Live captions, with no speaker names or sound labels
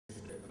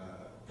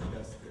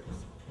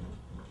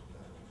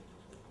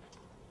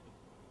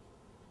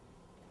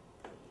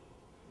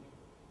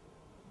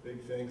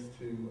big thanks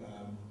to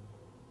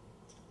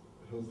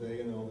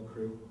Jose and all the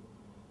crew.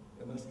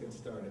 And let's get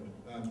started.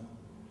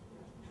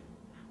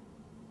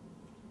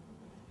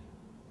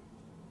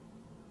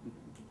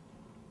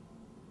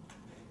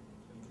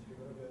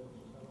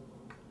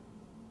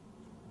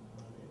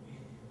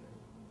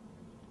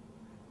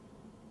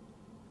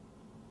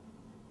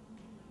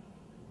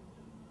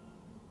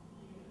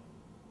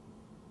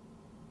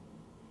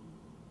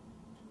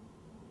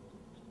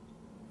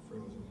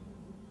 Frozen.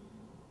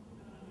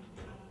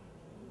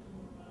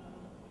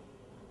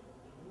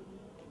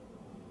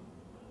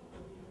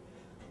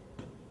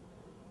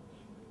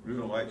 We're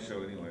doing a light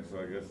show anyway, so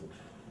I guess it's...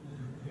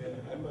 Yeah,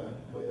 I'm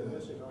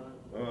missing on it.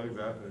 Oh,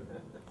 exactly.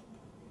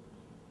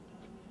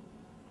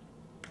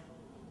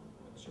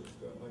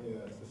 My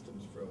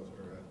system's froze.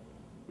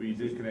 Well, you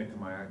did connect to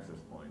my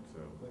access point, so...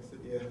 I said,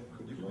 yeah,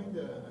 would you mind,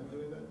 I'm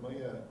doing that? My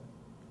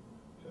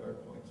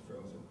PowerPoint's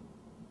frozen.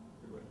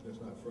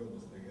 It's not frozen,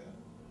 it's the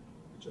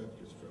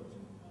projector's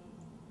frozen.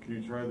 Can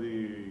you try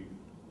the...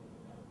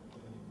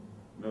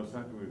 No, it's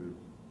not going to...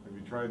 Have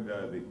you tried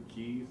the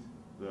keys,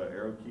 the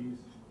arrow keys?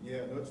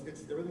 Yeah, no, it's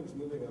everything's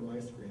moving on my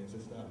screen. It's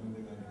just not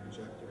moving on the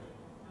projector.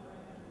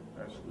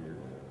 That's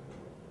weird.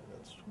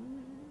 That's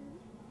weird.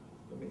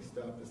 Let me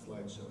stop the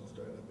slideshow and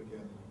start it up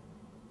again.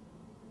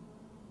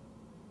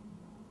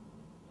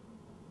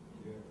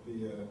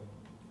 Yeah,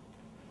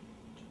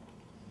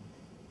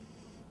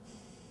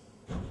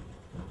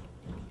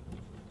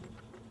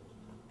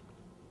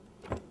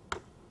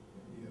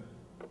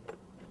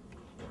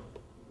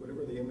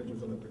 whatever the image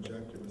was on the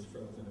projector was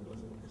frozen.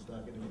 It's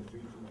not getting any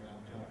feed from my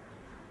laptop.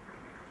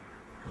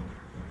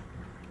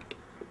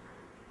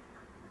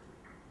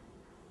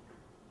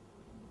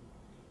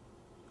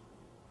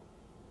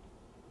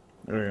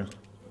 There you go.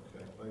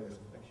 Okay,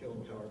 I killed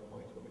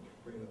PowerPoint. Let me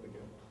bring it up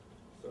again.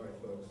 Sorry,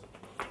 folks.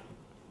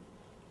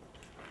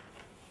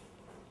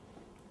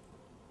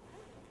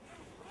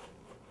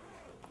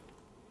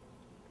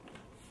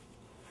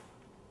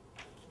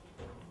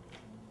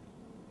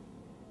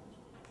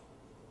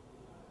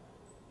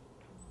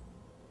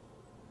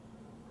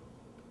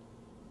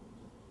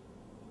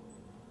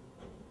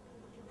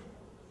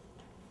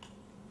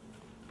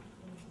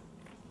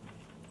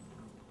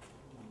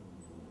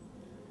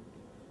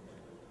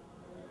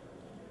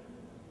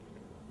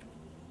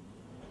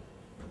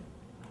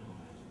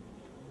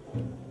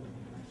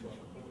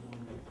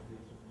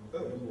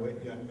 Wait,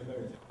 yeah,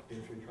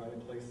 if you're trying to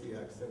place the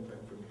accent,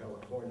 I'm from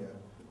California,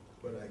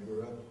 but I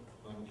grew up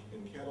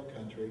in cattle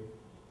country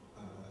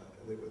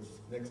that was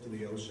next to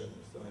the ocean.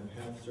 So I'm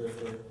half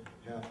surfer,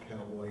 half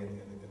cowboy, and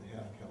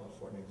half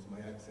Californian. So my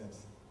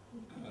accent's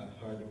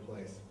hard to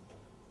place.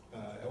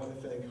 I want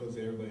to thank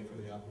Jose, everybody,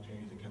 for the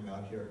opportunity to come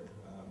out here.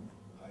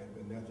 I've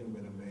been nothing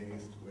but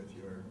amazed with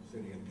your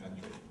city and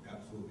country.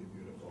 Absolutely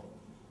beautiful.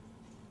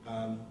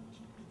 Okay,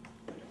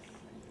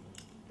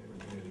 we're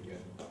doing it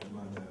again.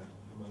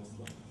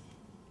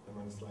 I'm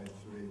on slide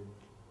 3. You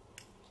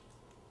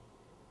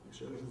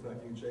sure this is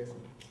not you, Jason?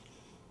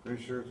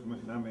 Pretty sure it's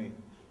not me.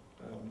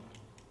 I'm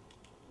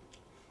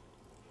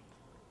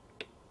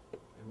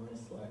on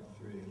slide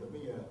 3. Let me.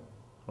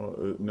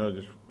 No,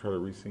 just try to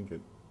resync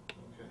it.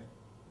 Okay.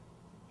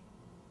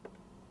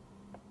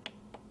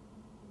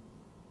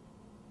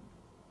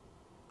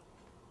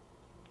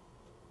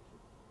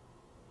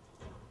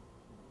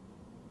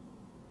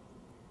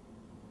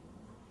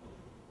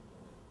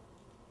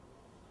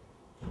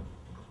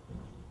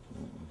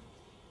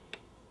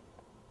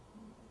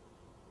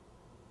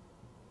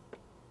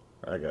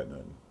 I got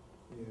nothing.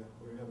 Yeah,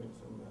 we're having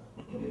some.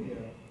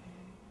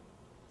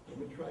 Let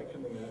me try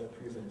coming out of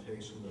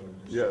presentation mode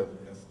to show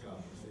the desktop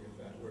to see if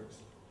that works.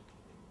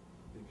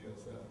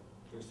 Because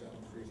there's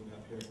something freezing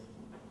up here.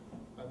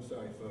 I'm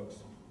sorry,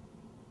 folks.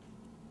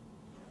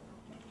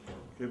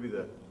 Could be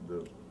the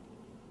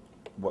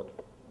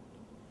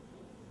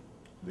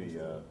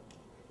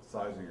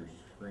size of your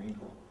screen.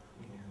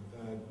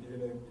 You're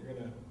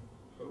gonna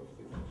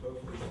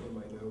hopefully see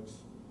my notes.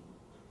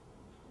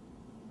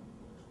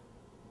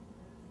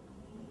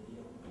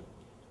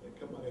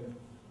 Come on in.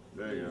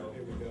 There you go.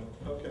 Here we go.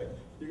 Okay,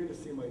 you're going to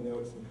see my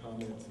notes and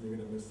comments, and you're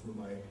going to miss some of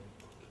my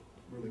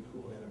really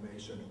cool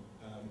animation.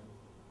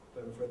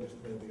 But I'm afraid this is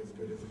going to be as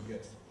good as it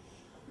gets.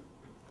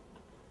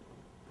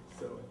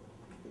 So,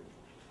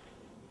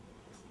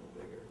 it's a little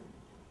bigger.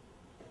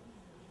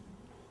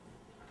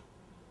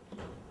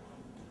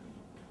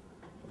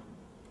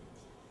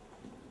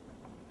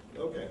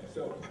 Okay,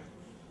 so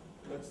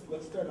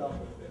let's start off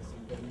with this.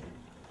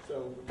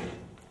 So,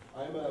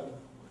 I'm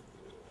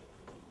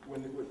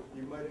when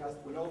you might ask,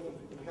 when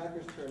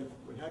hackers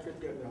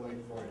get in their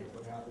late 40s,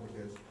 what happens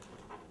is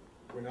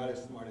we're not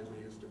as smart as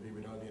we used to be.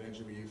 We don't have the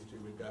energy we used to.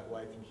 We've got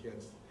wife and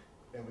kids,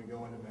 and we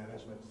go into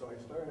management. So I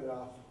started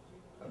off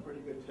a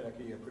pretty good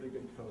techie, a pretty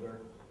good coder,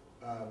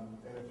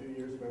 and a few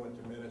years ago I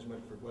went to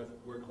management for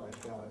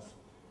work-life balance.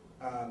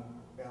 And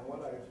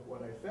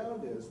what I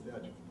found is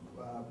that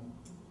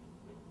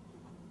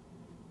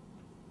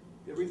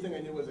everything I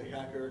knew as a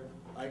hacker,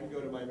 I can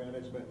go to my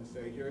management and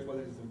say, here's what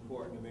is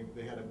important, and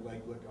they had a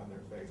blank look on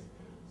their face.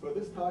 So what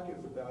this talk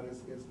is about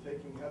is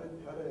taking how to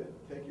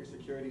take your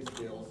security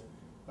skills,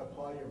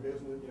 apply your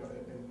business,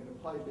 and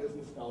apply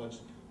business knowledge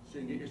so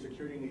you can get your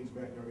security needs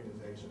met in your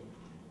organization.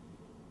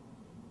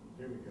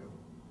 Here we go.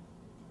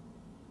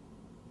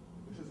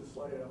 This is a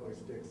slide that always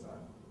sticks on.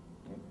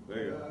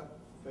 There you go.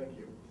 Thank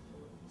you.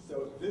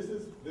 So this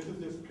is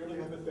just purely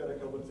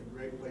hypothetical, but it's a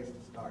great place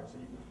to start. So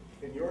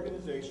in your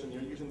organization,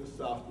 you're using the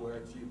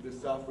software. The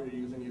software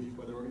you're using is used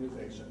by other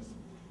organizations.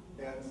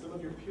 And some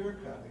of your peer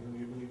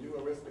companies, when you do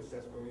a risk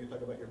assessment, when you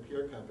talk about your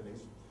peer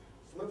companies,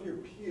 some of your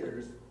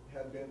peers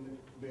have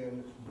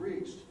been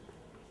breached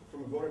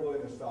from a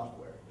vulnerability in the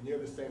software, and you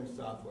have the same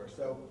software.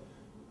 So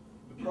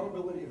the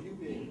probability of you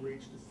being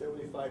breached is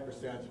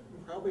 75%,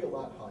 probably a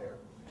lot higher.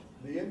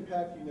 The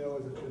impact, is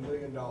 $1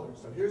 million.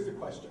 So here's the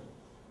question.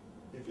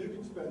 If you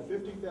can spend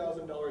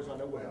 $50,000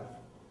 on a WAF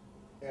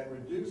and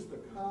reduce the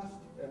cost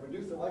and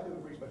reduce the likelihood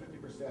of breach by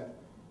 50%,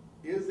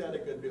 is that a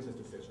good business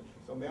decision?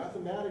 So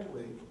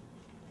mathematically,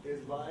 is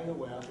buying a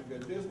WAF a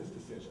good business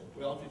decision?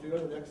 Well, if you go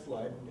to the next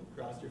slide,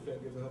 cross your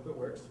fingers, I hope it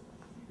works.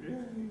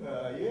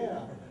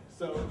 Yeah.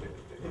 So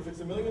if it's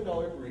 $1 million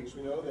breach,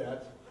 we know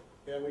that,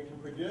 and we can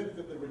predict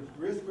that the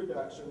risk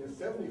reduction is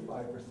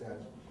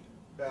 75%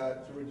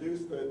 to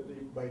reduce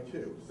by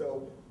 2.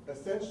 So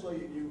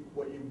essentially,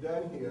 what you've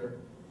done here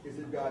is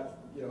you've got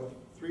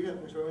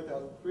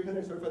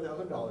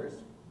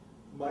 $375,000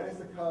 minus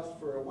the cost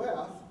for a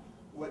WAF.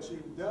 What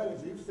you've done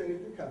is you've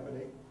saved your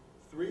company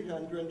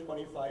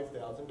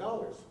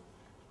 $325,000.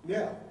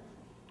 Now,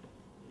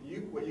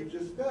 what you've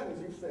just done is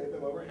you've saved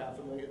them over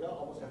 $500,000,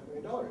 almost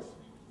 $500,000.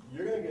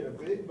 You're going to get a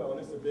big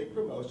bonus, a big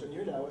promotion.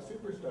 You're now a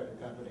superstar in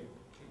the company,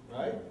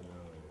 right?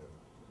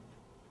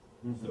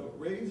 So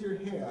raise your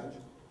hand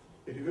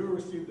if you've ever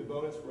received a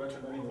bonus for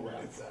recommending a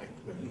WAF.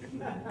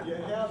 You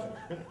haven't.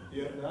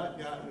 You have not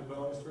gotten a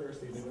bonus for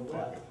receiving a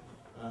WAF.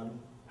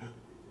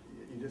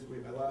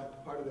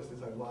 Part of this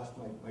is I've lost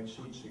my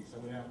cheat sheet, so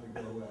I'm going to have to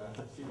go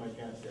see my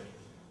cancer.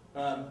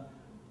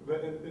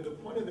 But the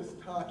point of this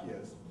talk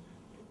is,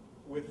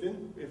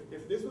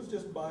 if this was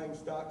just buying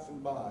stocks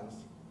and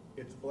bonds,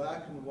 it's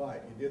black and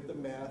white. You did the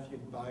math,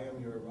 you'd buy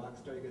them, you're a rock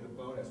star, you get a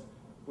bonus.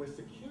 With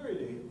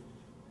security,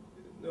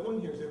 no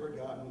one here's ever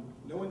gotten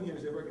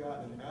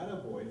an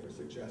attaboy for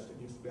suggesting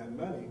you spend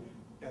money,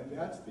 and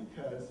that's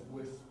because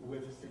with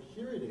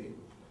security,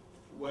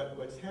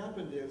 what's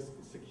happened is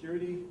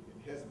security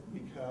has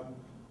become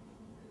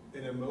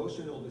an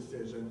emotional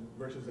decision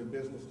versus a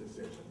business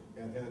decision.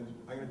 And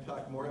I'm going to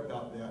talk more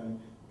about that,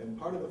 and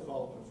part of the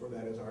fault for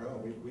that is our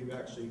own. We've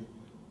actually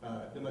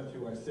done that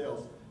to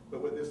ourselves.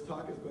 But what this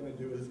talk is going to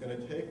do is it's going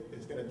to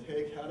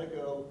take how to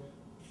go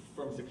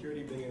from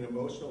security being an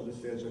emotional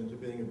decision to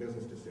being a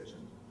business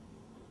decision.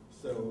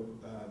 So,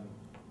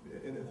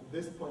 and at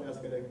this point, I'm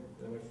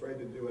afraid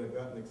to do it. I've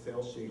got an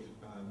Excel sheet.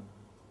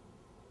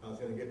 I was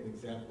going to get an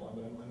example,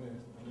 but I'm going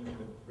to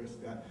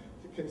risk that.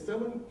 Can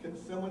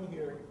someone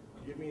here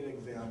give me an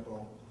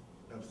example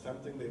of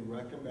something they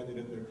recommended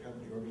at their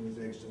company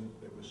organization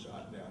that was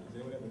shot down? Does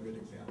anyone have a good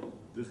example?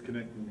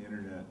 Disconnecting the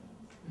internet.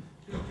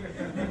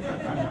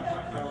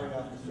 Powering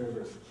off the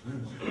servers.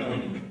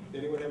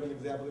 Anyone have an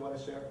example you want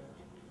to share?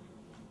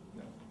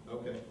 No.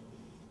 Okay.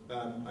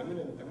 I'm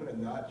gonna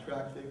not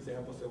track the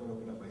example, so I'm gonna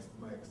open up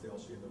my Excel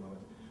sheet at the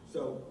moment.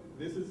 So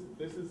this is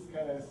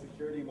kind of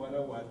security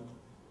 101.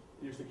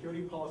 Your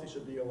security policy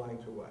should be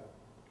aligned to what?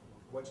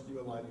 What should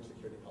you align your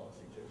security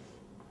policy to?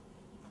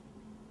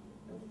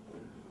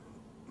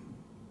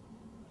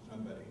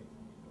 Somebody.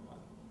 Come on.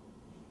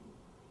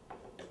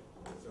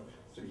 So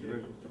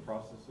security. The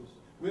processes?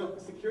 Well,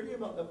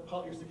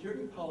 your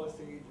security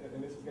policy,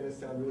 and this is going to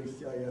sound really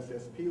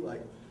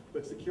CISSP-like,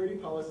 but security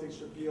policy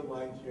should be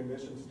aligned to your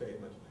mission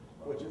statement,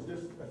 which is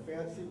just a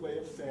fancy way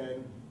of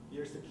saying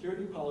your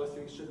security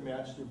policy should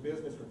match your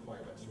business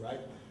requirements,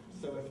 right?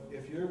 So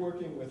if you're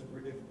working with,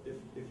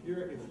 if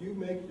your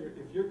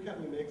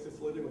company makes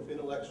its living with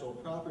intellectual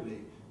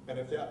property, and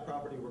if that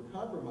property were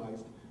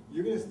compromised,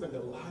 you're going to spend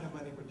a lot of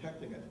money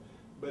protecting it.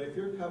 But if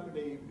your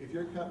company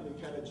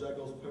kind of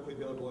juggles publicly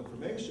available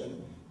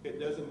information, it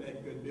doesn't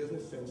make good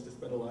business sense to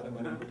spend a lot of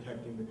money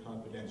protecting the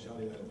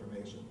confidentiality of that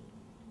information.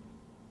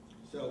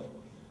 So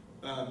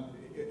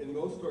in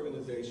most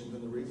organizations,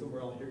 and the reason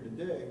we're all here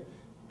today,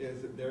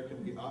 is that there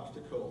can be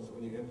obstacles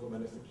when you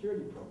implement a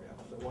security program.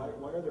 So why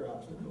are there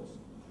obstacles?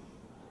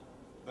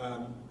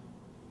 I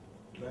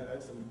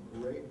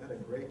had a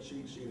great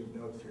cheat sheet of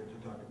notes here to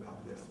talk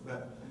about this.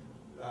 But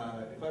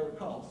if I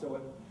recall, so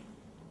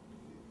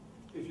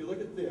if you look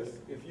at this,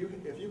 if you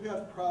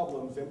have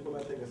problems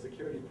implementing a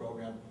security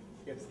program,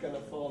 it's going to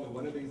fall into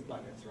one of these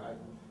buckets, right?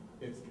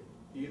 It's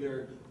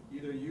either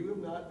you have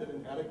not done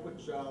an adequate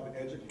job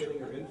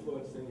educating or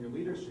influencing your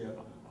leadership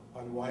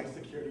on why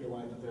security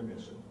aligns with their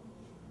mission.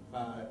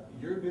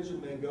 Your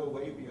vision may go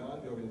way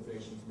beyond the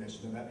organization's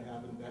mission, and that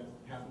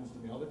happens to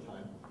me all the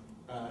time.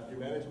 Your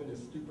management is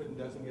stupid and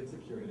doesn't get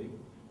security,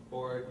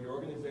 or your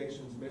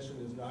organization's mission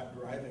is not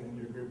driving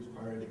your group's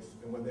priorities.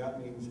 And what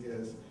that means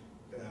is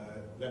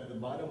that the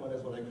bottom one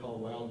is what I call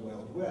wild,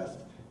 wild west,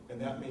 and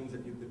that means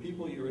that the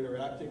people you're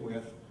interacting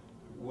with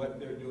what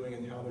they're doing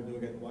and how they're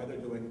doing it, why they're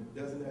doing it,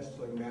 doesn't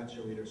necessarily match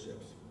your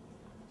leadership's.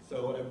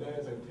 So what I've done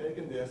is I've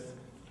taken this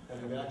and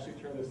I've actually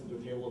turned this into a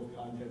table of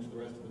contents for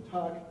the rest of the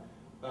talk.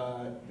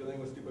 Dealing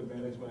with stupid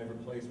management, I've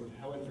replaced with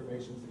how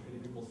information security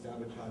people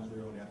sabotage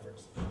their own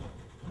efforts.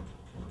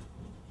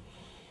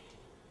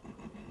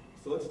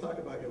 So let's talk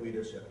about your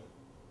leadership.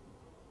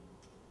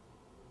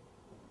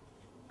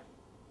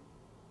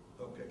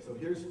 Okay, so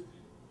here's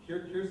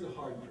the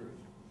hard truth.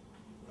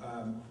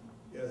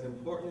 As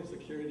important as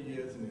security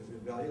is and as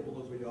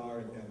valuable as we are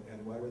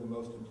and why we're the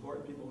most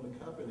important people in the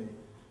company,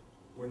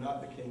 we're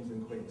not the kings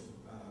and queens.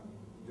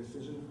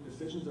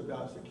 Decisions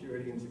about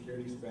security and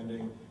security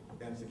spending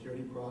and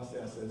security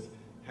processes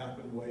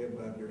happen way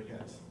above your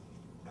heads.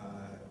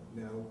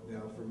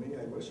 Now for me,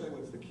 I wish I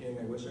was the king,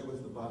 I wish I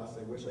was the boss,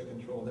 I wish I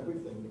controlled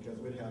everything because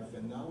we'd have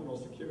phenomenal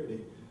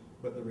security,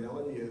 but the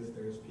reality is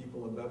there's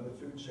people above the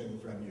food chain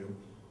from you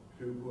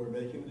who are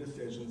making the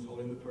decisions,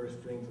 holding the purse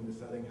strings, and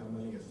deciding how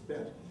money is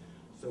spent.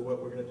 So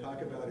what we're going to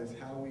talk about is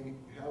how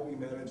we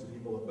manage the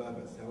people above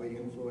us, how we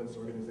influence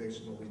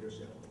organizational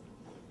leadership.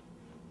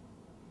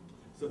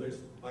 So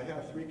I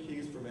have 3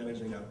 keys for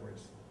managing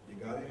upwards. You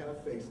got to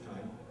have face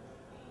time,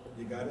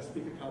 you got to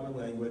speak a common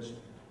language,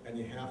 and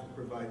you have to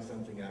provide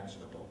something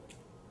actionable.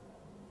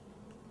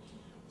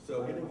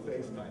 So getting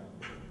face time,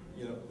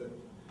 you know,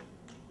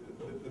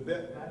 the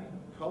bit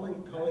calling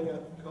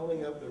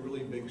up the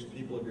really big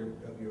people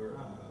of your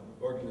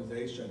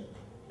organization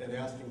and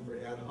asking for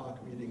ad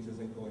hoc meetings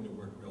isn't going to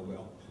work real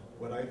well.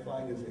 What I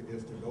find is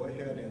to go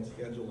ahead and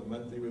schedule a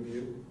monthly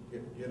review,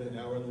 get an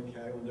hour on the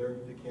calendar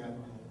if you can,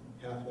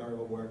 half an hour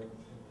will work.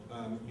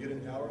 Get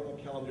an hour on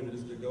the calendar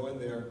just to go in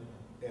there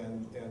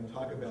and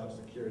talk about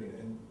security.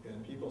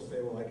 And people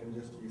say, well, I can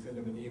just send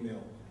them an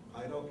email.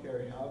 I don't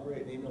care how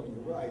great an email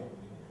you write,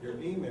 your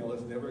email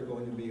is never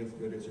going to be as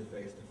good as your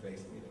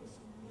face-to-face meetings.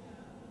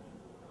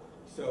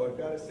 So I've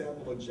got a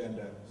sample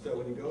agenda. So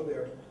when you go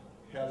there,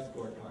 have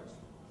scorecards.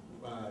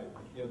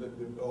 You know,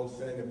 the old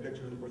saying, a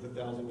picture is worth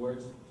 1,000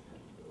 words.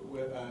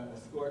 A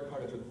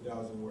scorecard is worth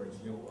 1,000 words.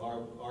 You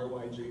know,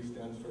 RYG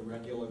stands for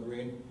regular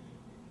green.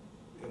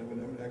 And I'm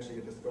going to actually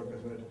get the scorecard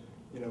in a minute.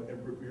 You know,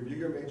 review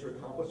your major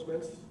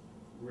accomplishments,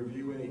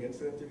 review any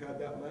incidents you had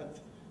that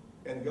month,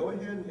 and go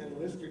ahead and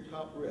list your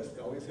top risk.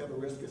 Always have a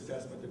risk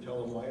assessment to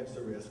tell them why it's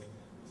a risk,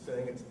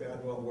 saying it's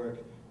bad won't work,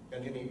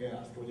 and then you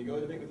ask. When you go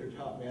to meet with your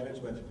top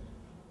management,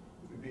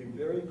 be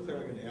very clear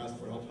what you're going to ask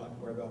for, and I'll talk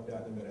more about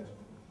that in a minute.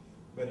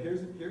 But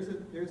here's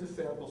a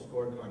sample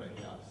scorecard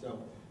I have.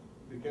 So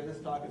because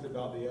this talk is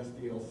about the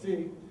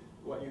SDLC,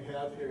 what you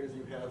have here is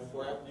you have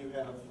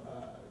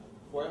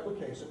four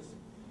applications.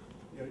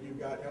 You know, you've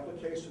got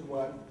application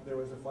 1, there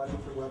was a finding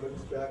for web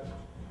inspect.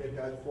 It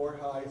had 4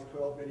 highs,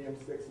 12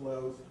 mediums, 6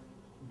 lows.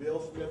 Bill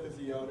Smith is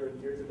the owner,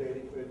 and here's the date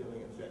he quit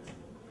doing it fixed.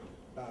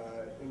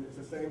 And it's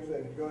the same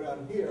thing. You go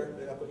down here,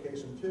 the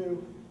application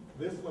 2,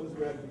 this one's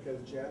red because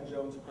Jan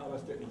Jones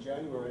promised it in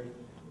January,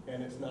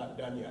 and it's not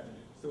done yet.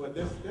 So what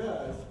this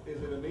does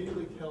is it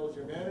immediately tells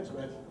your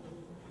management,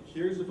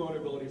 here's the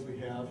vulnerabilities we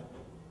have,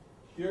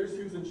 here's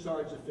who's in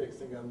charge of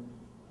fixing them,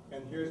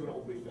 and here's when it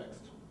will be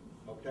fixed.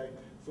 Okay?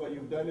 So what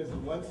you've done is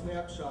in one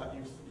snapshot,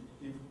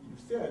 you've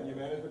said your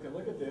management can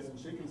look at this and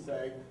she can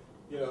say,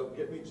 you know,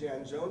 get me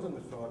Jan Jones on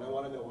the phone. I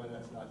want to know when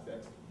that's not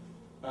fixed.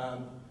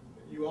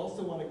 You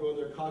also want to go in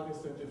there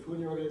cognizant of who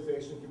in your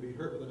organization can be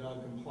hurt with a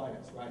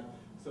non-compliance, right?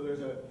 So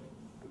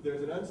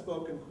there's an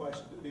unspoken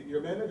question.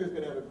 Your manager is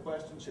going to have a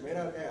question she may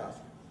not ask,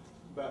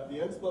 but the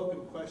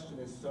unspoken question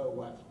is, so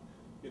what?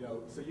 You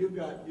know, so you've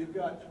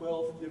got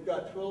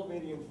 12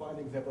 medium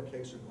findings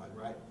application 1,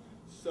 right?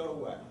 So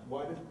what?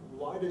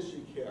 Why does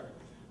she care?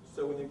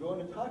 So when you go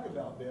in to talk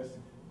about this,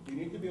 you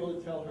need to be able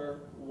to tell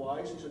her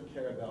why she should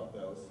care about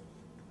those,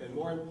 and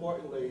more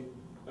importantly,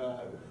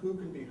 who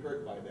can be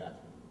hurt by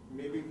that.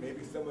 Maybe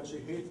someone she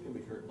hates can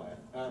be hurt by it.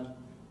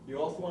 You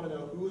also want to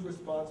know who's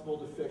responsible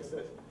to fix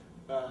it,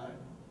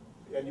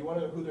 and you want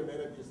to know who their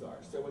managers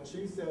are. So when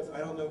she says, I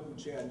don't know who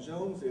Jan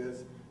Jones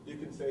is, you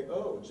can say,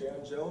 oh,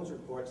 Jan Jones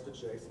reports to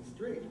Jason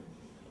Street.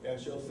 And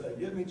she'll say,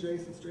 give me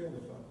Jason Street on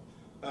the phone.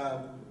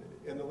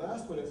 And the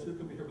last one is who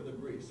can be hurt with a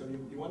breach. So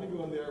you want to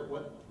go in there,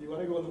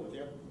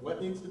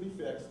 what needs to be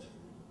fixed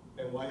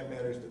and why it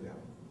matters to them.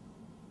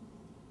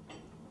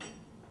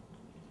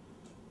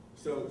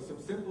 So some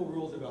simple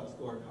rules about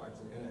scorecards,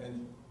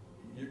 and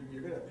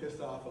you're going to piss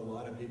off a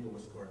lot of people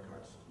with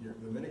scorecards.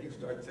 The minute you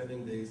start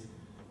sending these,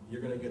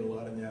 you're going to get a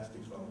lot of nasty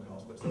phone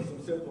calls. But so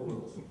some simple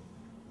rules.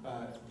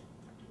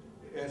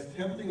 As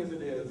tempting as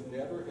it is,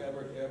 never,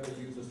 ever, ever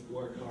use a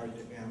scorecard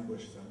to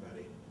ambush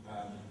somebody.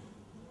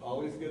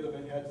 Always give them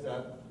a heads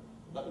up,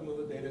 let them know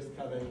the data's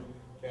coming,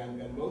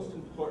 and most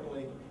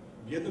importantly,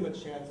 give them a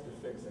chance to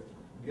fix it.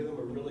 Give them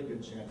a really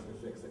good chance to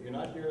fix it. You're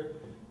not here,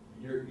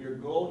 your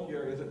goal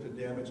here isn't to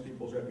damage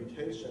people's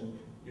reputation.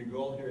 Your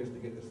goal here is to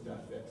get the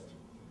stuff fixed.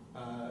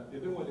 The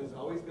other one is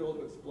always be able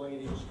to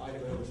explain each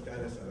item and the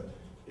status of it.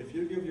 If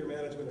you give your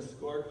management a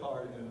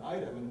scorecard and an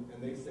item,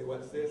 and they say,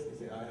 what's this?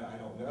 They say, I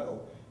don't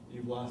know.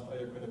 You've lost all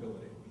your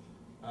credibility.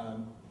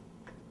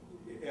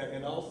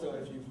 And also,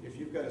 if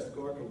you've got a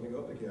score coming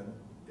up again,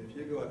 if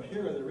you go up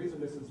here, and the reason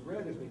this is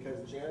red is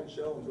because Jan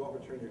Jones won't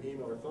return your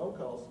email or phone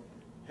calls.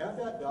 Have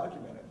that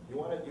documented. You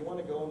want to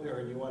go in there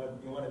and you want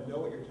to know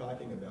what you're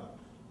talking about,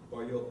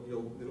 or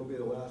it'll be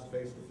the last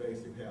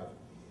face-to-face you have.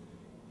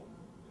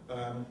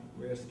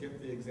 We're going to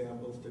skip the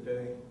examples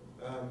today.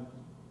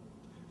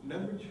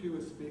 Number 2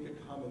 is speak a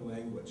common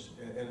language,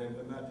 and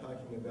I'm not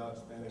talking about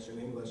Spanish and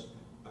English.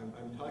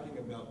 I'm talking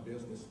about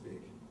business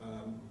speak.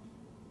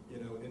 You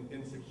know,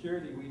 in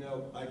security, we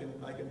know I can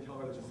tell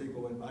whether it's a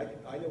SQL, and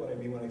I know what I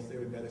mean when I say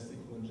we've got a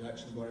SQL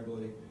injection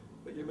vulnerability,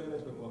 but your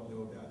management won't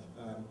know that.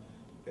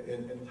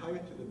 And tie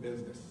it to the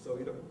business. So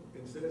you know,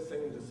 instead of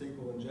saying it's a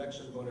SQL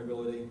injection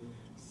vulnerability,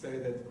 say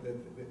that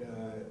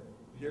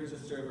here's a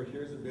server,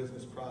 here's a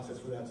business process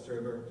for that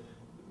server.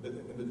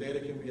 The data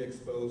can be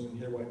exposed, and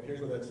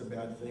here's why that's a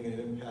bad thing, and it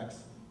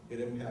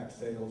impacts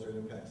sales, or it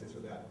impacts this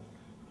or that.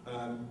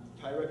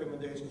 Tie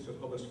recommendations to a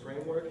published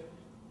framework,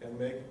 and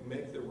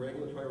make the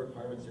regulatory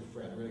requirements your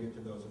friend. We're going to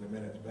get to those in a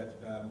minute,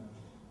 but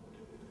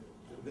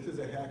this is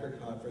a hacker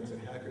conference,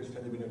 and hackers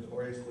tend to be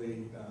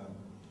notoriously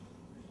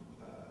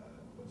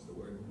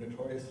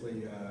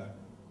notoriously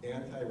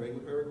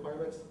anti-regulatory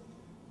requirements.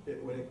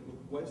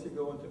 Once you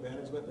go into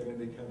management, they're going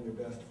to become your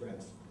best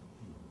friends.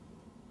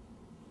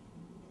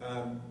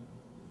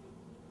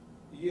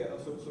 Yeah,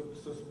 so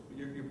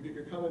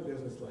your common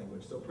business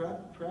language. So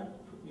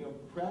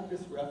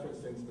practice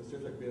referencing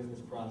specific business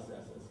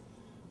processes.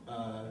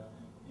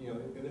 You know,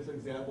 in this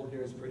example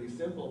here is pretty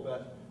simple,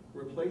 but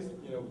replace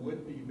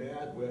would be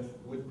bad with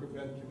would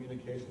prevent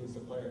communication with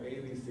supplier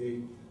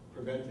ABC,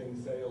 preventing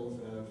sales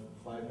of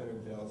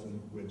 500,000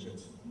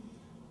 widgets.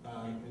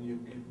 And you're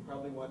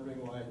probably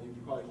wondering why, you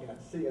probably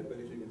can't see it, but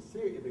if you could see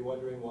it, you'd be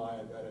wondering why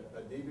I've got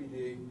a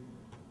DVD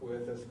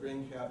with a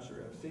screen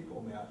capture of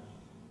SQL map.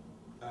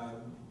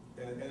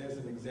 And as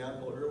an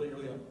example, early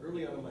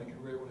on in my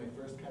career, when I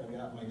first kind of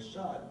got my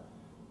shot,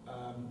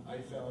 I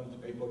found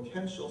a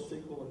potential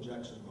SQL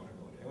injection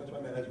vulnerability. I went to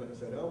my management and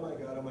said, oh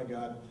my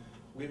God,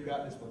 we've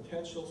got this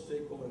potential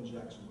SQL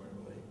injection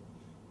vulnerability.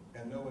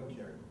 And no one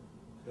cared.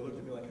 They looked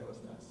at me like I was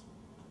nuts.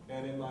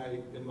 And in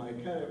my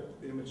kind of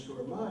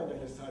immature mind, I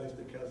decided it's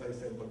because I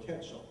said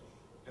potential.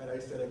 Had I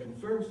said a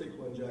confirmed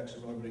SQL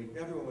injection vulnerability,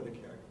 everyone would have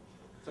cared.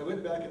 So I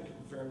went back and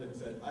confirmed it and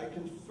said, I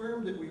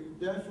confirmed that we've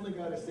definitely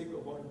got a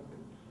SQL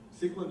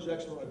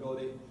injection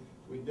vulnerability.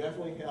 We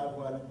definitely have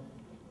one,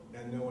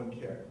 and no one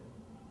cared.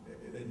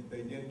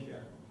 They didn't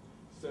care.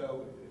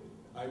 So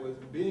I was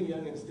being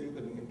young and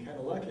stupid and kind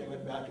of lucky. I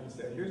went back and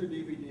said, here's a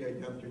DVD, I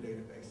dumped your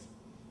database.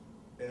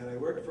 And I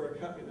worked for a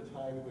company at the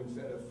time who,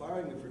 instead of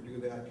firing me for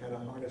doing that, kind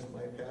of harnessed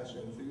my passion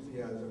and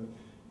enthusiasm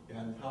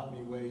and taught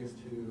me ways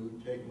to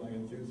take my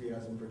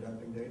enthusiasm for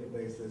dumping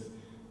databases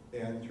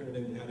and turn it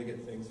into how to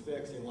get things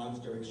fixed. And long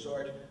story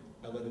short,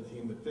 I led a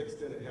team that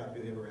fixed it,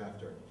 happily ever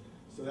after.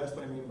 So that's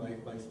what I mean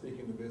by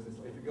speaking the business.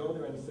 If you go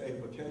there and say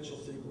potential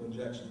SQL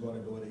injection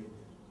vulnerability,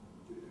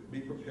 be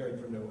prepared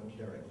for no one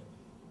caring.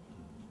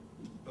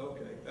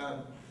 Okay,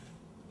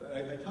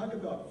 I talk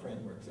about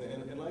frameworks,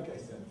 and like I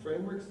said,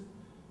 frameworks,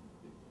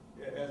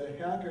 as a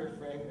hacker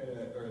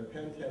or a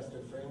pen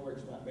tester,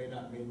 frameworks may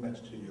not mean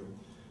much to you.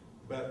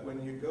 But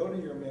when you go to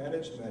your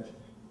management,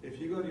 if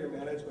you go to your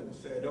management and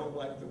say, I don't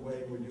like the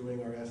way we're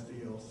doing our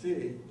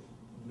SDLC,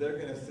 they're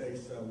going to say,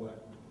 so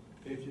what?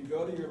 If you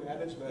go to your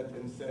management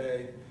and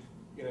say,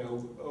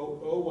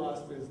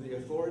 OWASP is the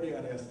authority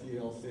on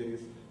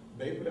SDLCs,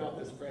 they put out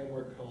this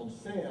framework called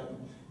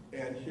SAM,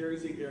 and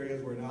here's the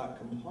areas we're not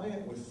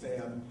compliant with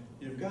SAM,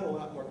 you've got a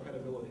lot more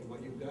credibility.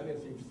 What you've done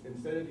is,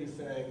 instead of you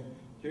saying,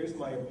 here's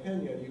my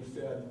opinion, you've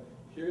said,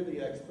 here are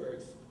the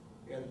experts,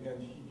 and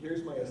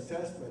here's my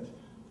assessment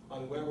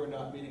on where we're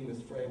not meeting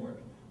this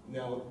framework.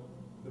 Now,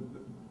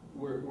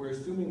 we're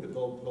assuming that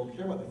they'll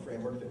care about the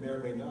framework, they may or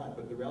may not,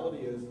 but the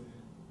reality is,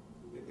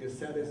 as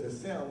sad as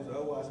this sounds,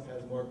 OWASP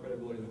has more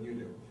credibility than you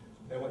do.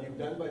 And what you've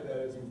done by that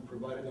is you've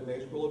provided a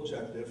measurable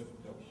objective.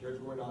 Here's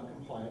where we're not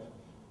compliant.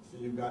 So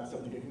you've got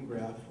something you can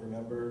graph.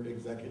 Remember,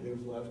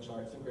 executives love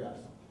charts and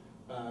graphs.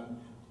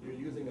 You're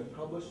using a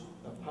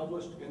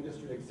published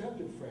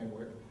industry-accepted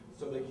framework,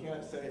 so they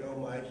can't say, oh,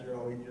 Mike,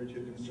 you're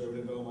too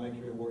conservative. Oh, Mike,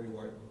 you're a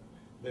worrywart.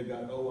 They've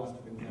got OWASP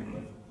to contend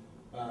with.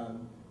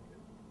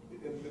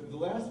 The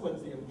last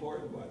one's the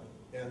important one.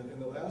 And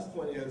the last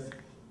one is,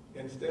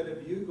 instead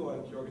of you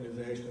going to your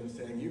organization and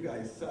saying, you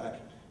guys suck,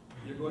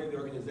 you're going to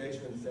the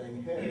organization and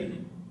saying, hey,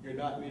 you're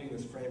not meeting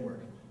this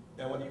framework.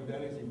 And what you've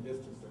done is you've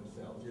distanced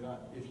themselves.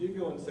 If you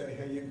go and say,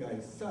 hey, you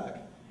guys suck,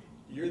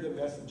 you're the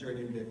messenger and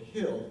you get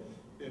killed.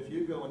 If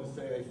you go and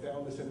say, I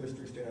found this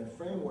industry standard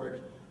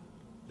framework,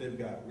 they've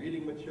got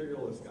reading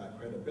material, it's got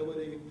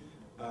credibility,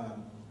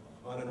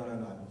 on and on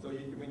and on. So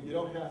you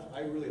don't have, I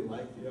really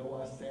like the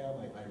OWASP SAM.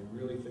 I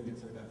really think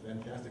it's a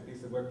fantastic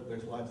piece of work, but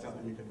there's lots out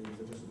that you can use.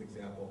 It's just an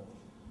example.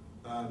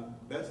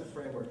 That's a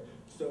framework.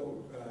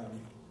 So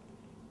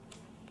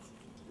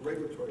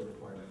regulatory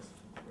requirements,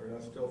 or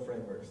still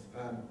frameworks.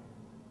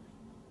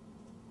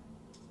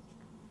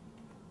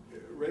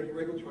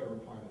 Regulatory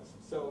requirements.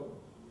 So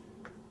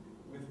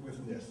with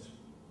NIST,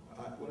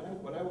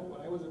 when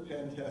was a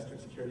pen tester and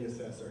security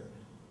assessor,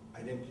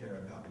 I didn't care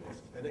about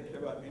NIST. I didn't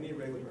care about any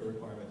regulatory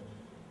requirement.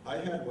 I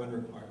had one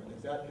requirement,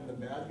 is that can the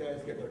bad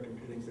guys get their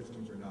computing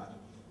systems or not?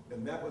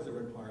 And that was a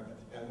requirement.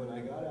 And when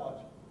I got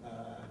out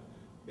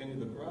into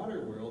the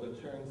broader world,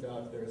 it turns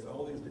out there's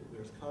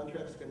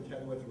contracts to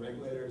contend with,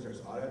 regulators,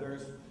 there's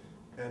auditors,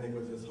 and it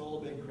was this whole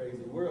big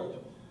crazy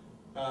world.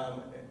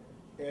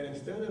 And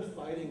instead of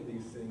fighting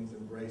these things,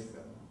 embrace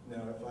them.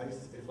 Now,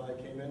 if I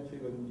came into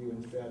you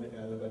and said,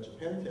 as a bunch of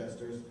pen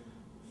testers,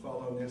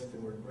 follow NIST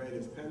and we're great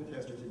as pen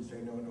testers, you'd say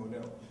no, no,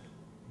 no.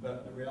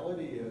 But the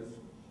reality is,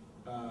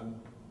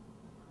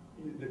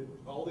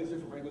 all these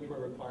different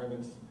regulatory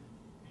requirements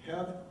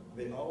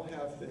they all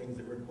have things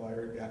that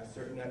require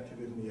certain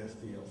activities in the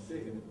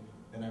SDLC.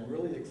 And I'm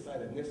really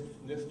excited.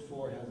 NIST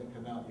 4 hasn't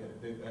come out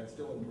yet. That's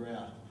still in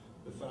draft.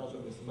 The finals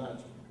are this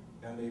month.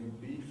 And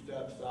they've beefed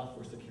up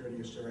software security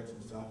assurance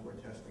and software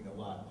testing a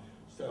lot.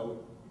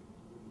 So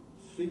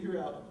figure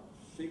out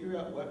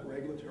what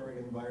regulatory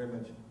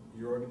environment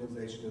your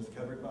organization is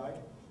covered by.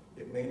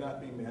 It may not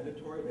be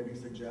mandatory, it may be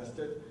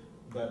suggested,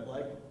 but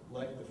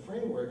like the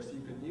frameworks,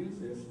 you can use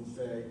this and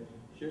say,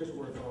 here's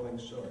where we're falling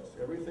short.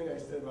 So everything I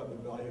said about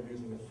the value of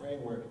using a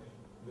framework,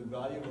 the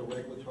value of a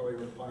regulatory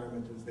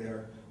requirement is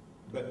there,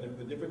 but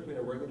the difference between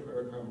a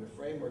regulatory requirement and a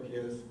framework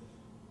is,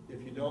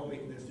 if you don't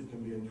meet this, you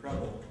can be in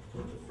trouble.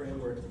 With the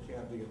frameworks, you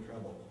can't be in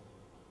trouble.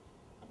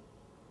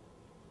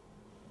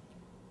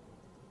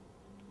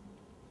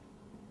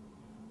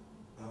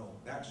 Oh,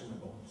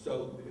 actionable.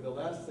 So the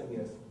last thing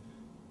is,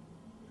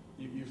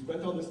 you've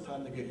spent all this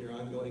time to get your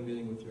ongoing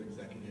meeting with your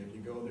executive.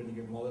 You go there and you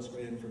give them all this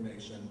great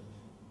information,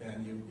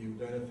 and you've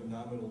done a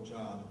phenomenal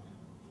job.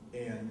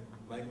 And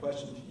my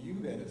question to you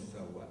then is, so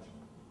what?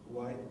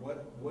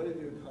 What have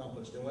you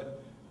accomplished? And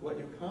what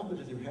you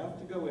accomplished is you have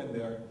to go in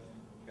there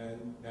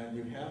and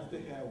you have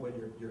to have what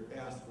your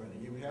ask ready.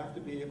 You have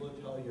to be able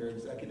to tell your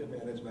executive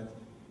management,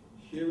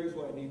 here is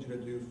what I need you to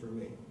do for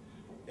me.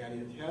 And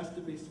it has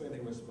to be something they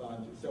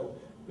respond to. So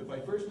my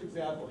first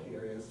example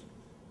here is,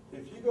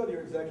 if you go to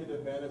your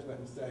executive management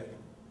and say,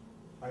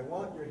 I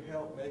want your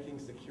help making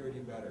security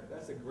better.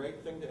 That's a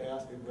great thing to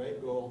ask, a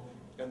great goal,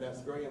 and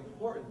that's very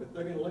important, but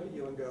they're going to look at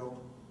you and go,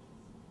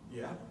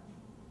 yeah.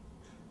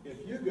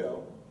 If you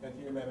go into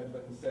your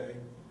management and say,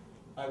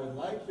 I would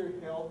like your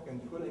help in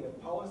putting a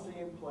policy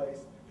in place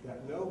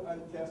that no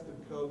untested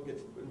code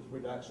gets into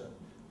production.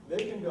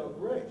 They can go,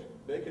 great.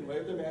 They can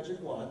wave their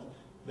magic wand.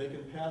 They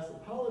can pass a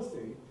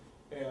policy,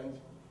 and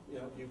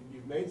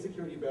you've made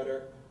security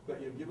better,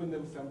 but you've given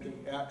them something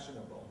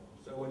actionable.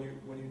 So when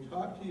you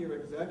talk to your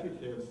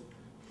executives,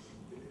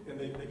 and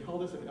they call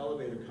this an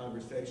elevator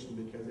conversation,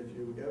 because if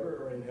you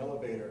ever are in an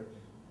elevator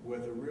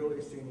with a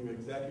really senior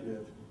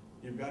executive,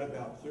 you've got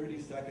about 30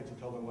 seconds to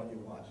tell them what you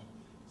want.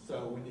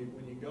 So when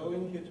you go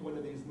into one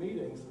of these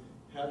meetings,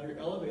 have your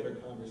elevator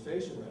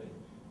conversation ready.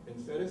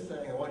 Instead of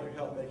saying, I want your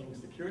help making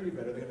security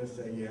better, they're going to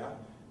say, yeah.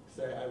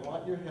 Say, I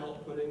want your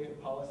help putting a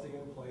policy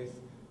in place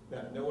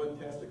that no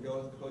untested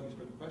code gets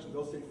for the question.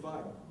 They'll say,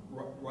 fine,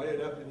 write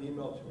it up and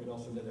email it to me and I'll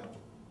send it out.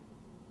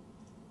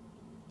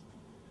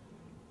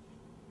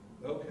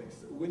 Okay,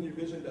 so when your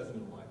vision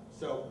doesn't align.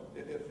 So,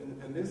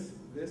 and this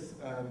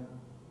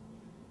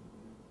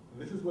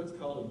is what's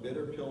called a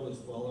bitter pill to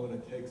swallow,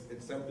 and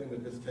it's something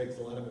that just takes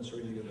a lot of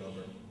maturity to get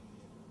over.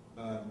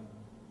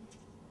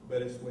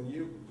 But it's when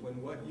your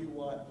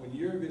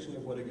vision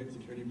of what a good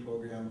security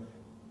program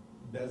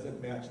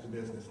doesn't match the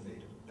business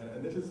need.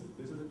 And this is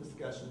a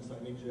discussion, so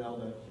I need you all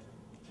to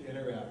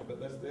interact.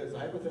 But there's a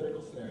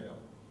hypothetical scenario.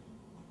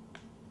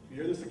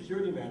 You're the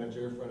security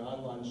manager for an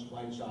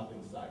online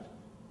shopping site.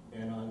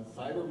 And on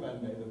Cyber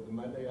Monday, the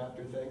Monday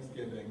after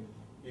Thanksgiving,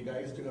 you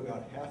guys do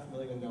about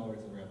 $500,000 in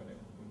revenue.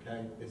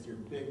 Okay, it's your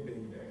big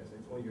day. It's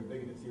one of your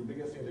biggest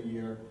day of the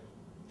year,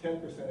 10%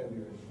 of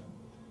your income.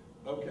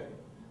 Okay,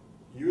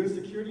 you as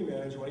security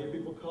manager, one of your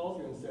people calls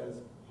you and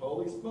says,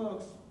 "Holy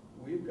smokes,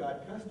 we've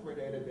got customer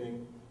data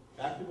being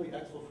actively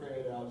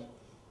exfiltrated out,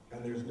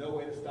 and there's no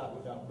way to stop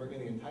without bringing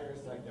the entire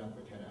site down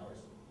for 10 hours."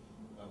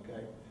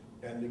 Okay,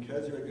 and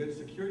because you're a good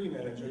security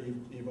manager,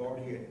 you've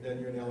already done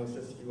your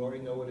analysis. You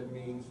already know what it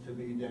means to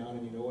be down,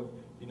 and you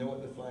know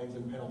what the fines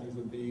and penalties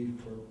would be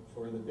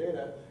for the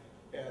data.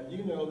 And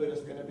you know that it's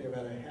going to be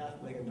about a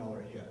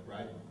 $500,000 hit,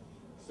 right?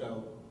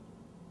 So,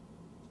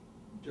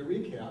 to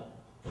recap,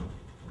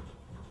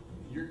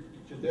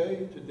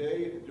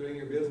 today during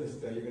your business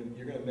day,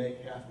 you're going to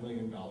make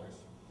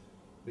 $500,000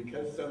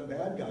 because some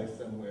bad guy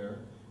somewhere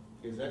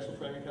is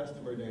exfiltrating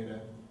customer data.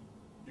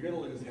 You're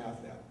going to lose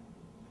half that.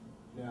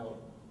 Now,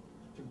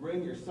 to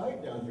bring your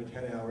site down for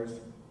 10 hours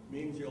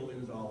means you'll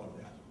lose all of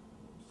that.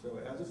 So,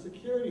 as a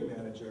security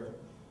manager,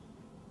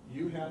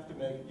 you have to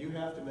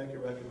make a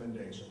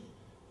recommendation.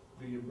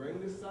 Do you bring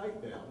the site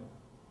down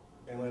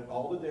and let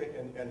all the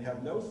data and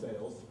have no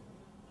sales,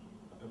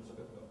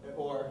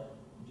 or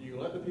do you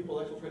let the people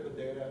exfiltrate the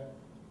data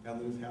and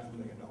lose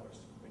 $500,000?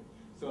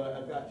 So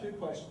I've got two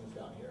questions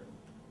down here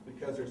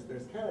because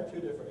there's kind of two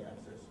different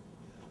answers.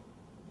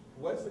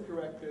 What's the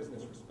correct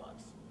business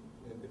response?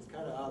 It's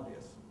kind of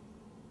obvious.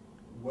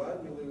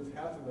 One, you lose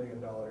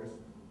 $500,000,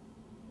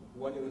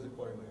 one, you lose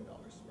 $250,000,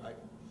 right?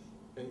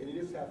 And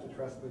you just have to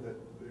trust me that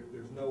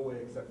there's no way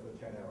except for the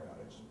 10-hour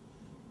outage,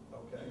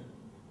 okay?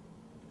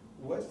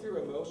 What's your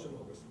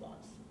emotional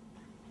response?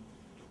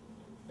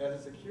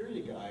 As a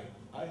security guy,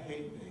 I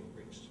hate being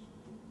breached.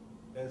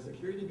 As a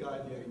security guy,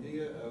 the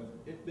idea of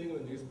it being in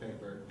the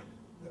newspaper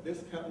that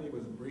this company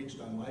was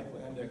breached on Mike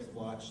Landeck's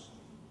watch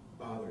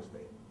bothers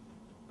me.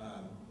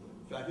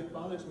 In fact, it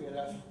bothers me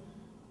enough,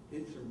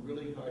 it's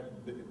really hard.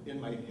 In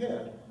my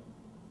head,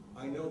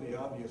 I know the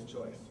obvious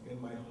choice.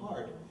 In my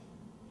heart,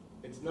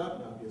 it's not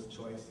an obvious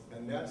choice,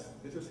 and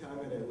this is how I'm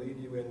going to lead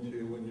you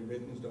into when your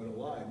visions don't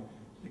align.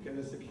 Because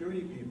as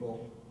security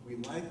people, we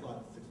like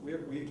lots of,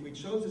 we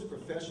chose this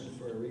profession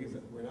for a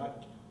reason. We're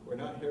not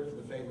here for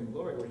the fame and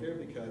glory. We're here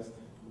because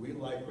we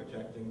like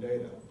protecting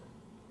data.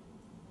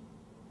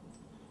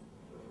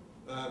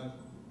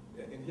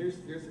 And here's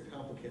the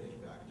complicating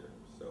factor.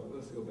 So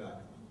let's go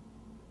back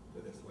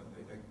to this one.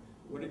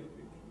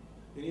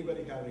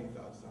 Anybody have any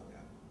thoughts on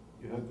that?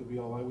 You have to be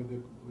aligned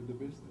with the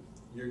business.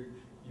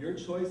 Your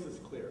choice is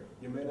clear.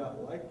 You may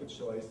not like the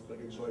choice, but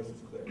your choice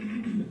is clear.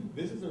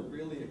 This is a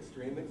really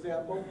extreme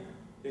example.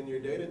 In your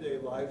day-to-day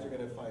lives, you're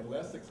going to find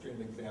less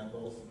extreme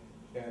examples,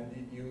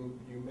 and you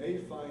may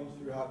find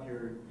throughout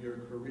your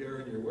career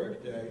and your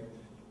workday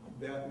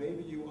that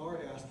maybe you are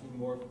asking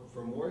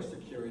for more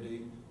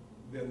security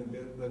than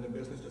the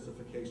business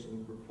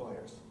justification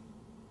requires.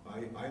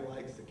 I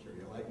like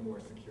security. I like more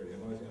security.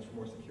 I'm always asking for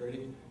more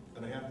security,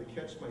 and I have to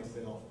catch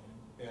myself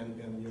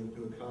and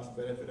do a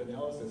cost-benefit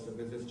analysis of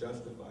is this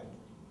justified?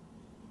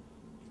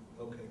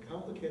 Okay,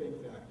 complicating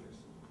factors.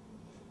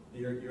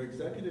 Your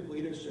executive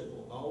leadership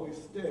will always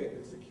state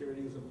that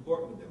security is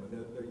important to them, and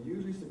that they're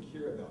usually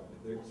sincere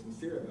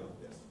about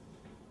this.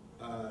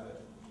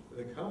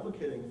 The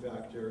complicating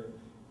factor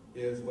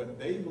is what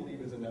they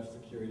believe is enough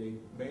security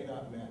may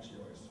not match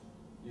yours.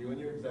 You and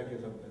your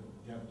executives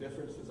have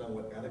differences on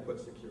what adequate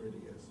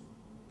security is.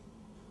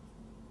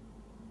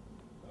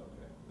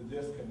 Okay, the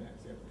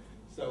disconnects here.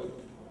 So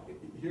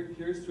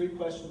here's 3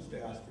 questions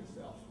to ask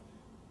yourself.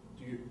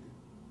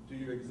 Do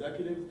your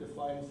executives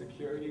define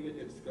security,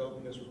 its scope,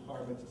 and its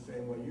requirements the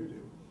same way you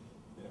do?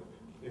 You know,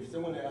 if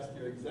someone asks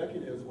your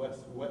executives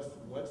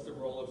what's the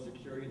role of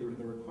security,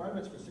 the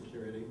requirements for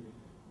security,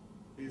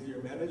 is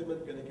your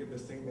management going to give the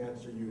same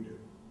answer you do?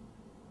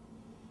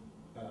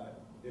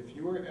 If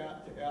you were to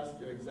ask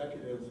your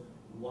executives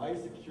why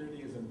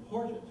security is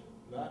important,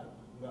 not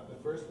the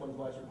first one,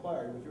 why it's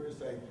required, if you were to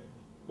say,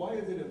 why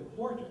is it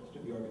important to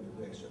the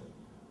organization?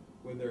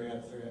 Would their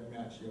answer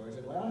match yours?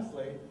 And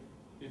lastly,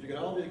 if you get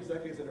all the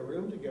executives in a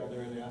room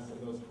together and ask them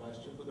those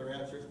questions, will their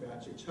answers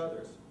match each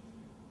other's?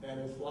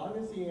 And as long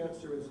as the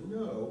answer is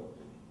no,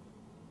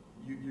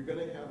 you're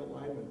going to have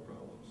alignment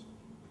problems.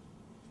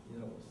 You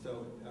know,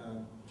 so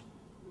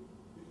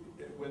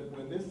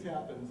when this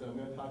happens, and I'm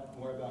going to talk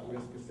more about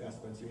risk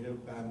assessments. You know,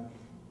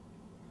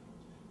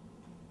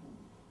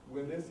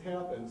 when this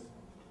happens,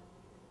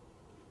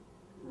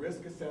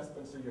 risk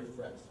assessments are your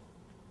friends.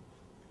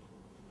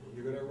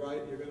 You're going to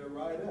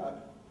write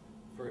up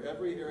for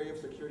every area of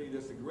security you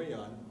disagree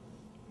on.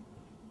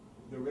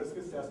 The risk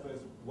assessment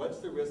is what's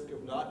the risk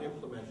of not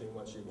implementing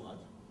what you want?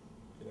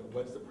 You know,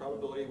 what's the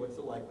probability? What's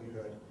the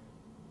likelihood?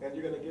 And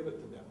you're going to give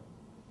it to them.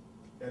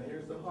 And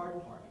here's the hard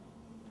part.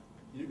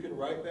 You can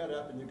write that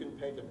up, and you can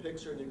paint a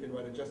picture, and you can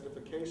write a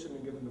justification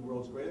and give them the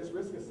world's greatest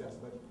risk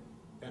assessment,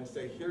 and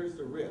say, here's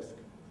the risk.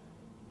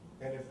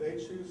 And if they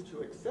choose to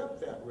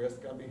accept that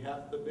risk on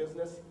behalf of the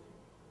business,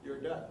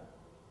 you're done.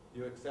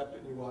 You accept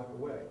it and you walk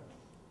away.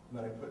 And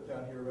then I put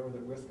down here, remember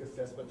that risk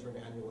assessments are an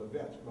annual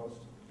event.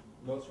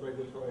 Most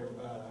regulatory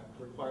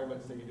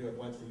requirements say you do it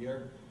once a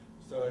year.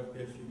 So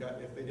if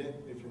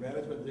your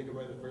management didn't get it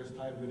right the first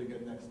time, do it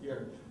again next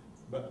year.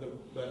 But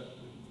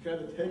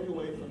kind of the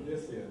takeaway from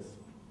this is,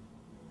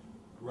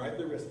 write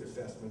the risk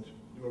assessment,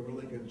 do a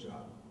really good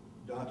job.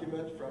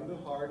 Document from the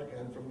heart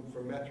and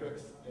from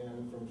metrics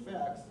and from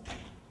facts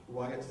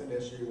why it's an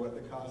issue, what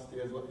the cost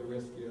is, what the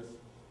risk is.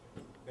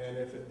 And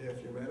if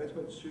your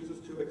management chooses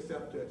to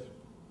accept it,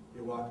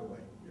 you walk away,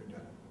 you're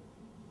done.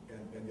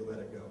 And you let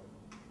it go.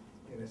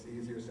 And it's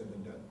easier said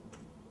than done.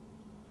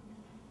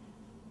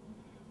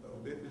 Oh,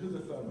 this is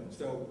a fun one.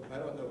 So, I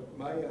don't know,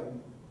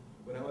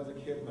 when I was a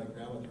kid, my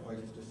grandmother always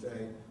used to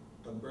say,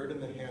 a bird in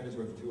the hand is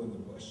worth 2 in the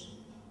bush.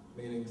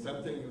 Meaning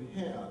something you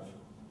have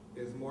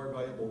is more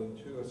valuable than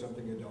 2 of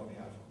something you don't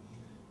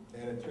have.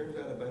 And it turns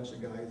out a bunch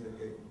of guys at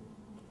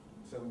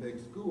some big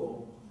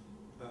school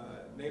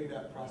named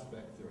that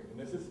prospect theory. And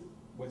this is,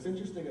 what's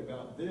interesting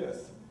about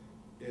this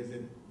is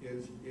it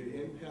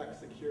impacts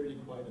security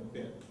quite a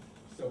bit.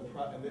 So,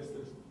 and this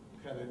is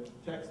kind of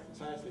text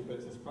sciencely, but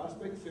it says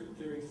prospect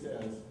theory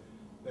says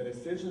that a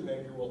decision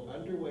maker will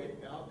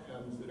underweight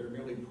outcomes that are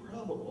merely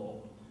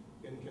probable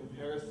in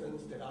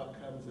comparisons to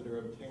outcomes that are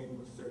obtained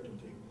with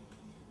certainty.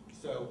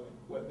 So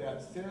what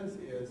that says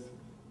is,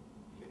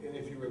 and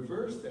if you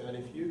reverse that,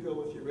 if you go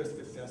with your risk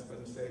assessment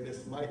and say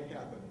this might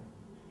happen,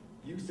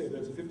 you say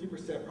there's a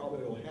 50%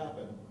 probability it'll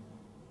happen,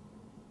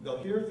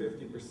 they'll hear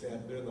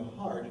 50%, but in the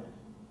heart,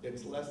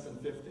 it's less than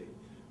 50.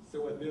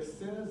 So what this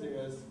says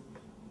is,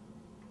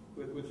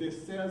 what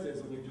this says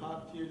is when you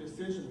talk to your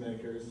decision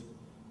makers,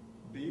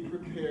 be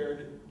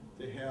prepared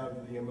to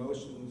have the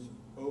emotions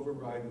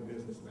override the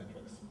business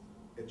metrics.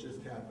 It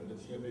just happened.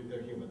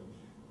 They're human.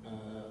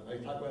 I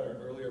talked about our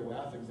earlier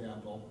WAF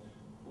example,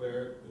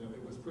 where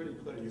it was pretty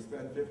clear. You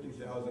spent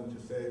 $50,000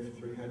 to save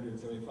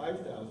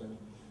 $375,000.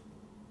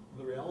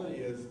 The reality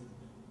is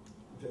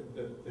that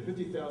the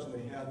 $50,000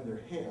 they had in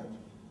their hand,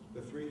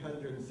 the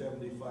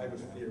 $375,000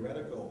 was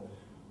theoretical,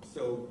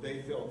 so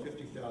they felt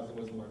 $50,000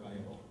 was more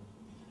valuable.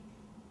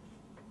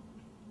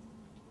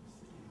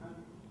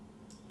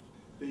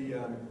 The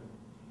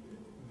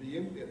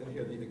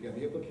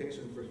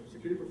implication for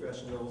security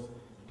professionals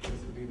is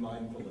to be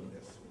mindful of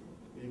this,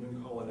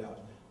 even call it out.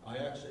 I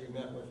actually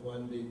met with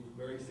one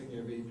very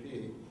senior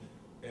VP,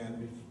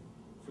 and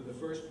for the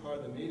first part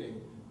of the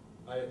meeting,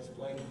 I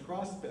explained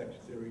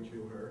prospect theory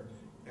to her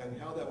and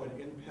how that would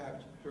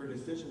impact her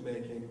decision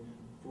making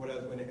for what I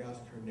was going to ask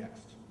her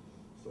next.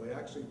 So I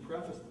actually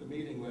prefaced the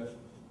meeting with,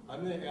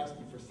 I'm going to ask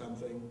you for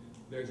something.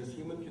 There's this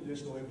human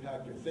conditional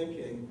impact you're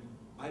thinking.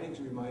 I need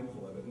to be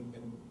mindful of it.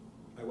 And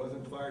I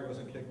wasn't fired,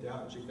 wasn't kicked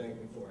out, and she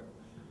thanked me for it.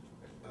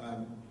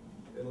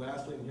 And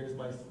lastly, and here's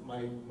my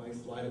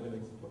slide of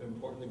an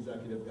important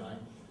executive guy,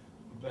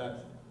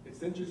 but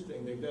it's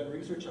interesting, they've done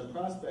research on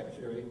prospect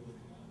theory,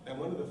 and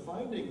one of the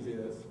findings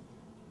is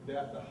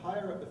that the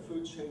higher up the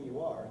food chain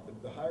you are,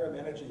 the higher a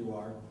manager you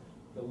are,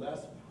 the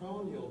less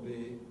prone you'll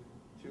be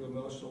to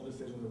emotional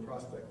decisions of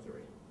prospect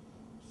theory.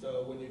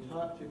 So when you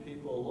talk to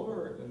people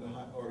lower in the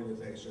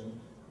organization,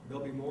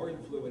 they'll be more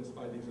influenced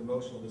by these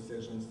emotional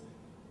decisions.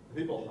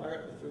 The people higher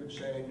up the food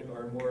chain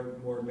are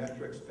more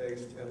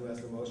metrics-based and less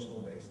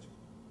emotional-based.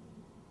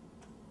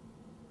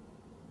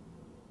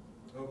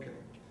 Okay,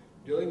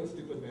 dealing with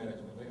stupid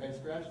management. I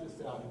scratched this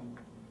out, and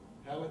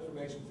how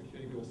information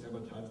security people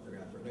sabotage their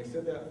effort. And I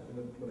said that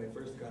when I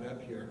first got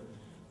up here,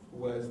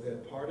 was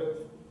that part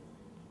of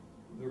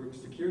the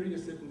security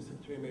decisions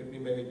to be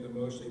made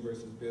emotionally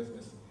versus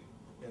business,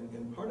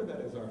 and part of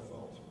that is our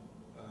fault.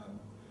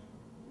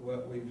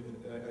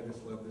 I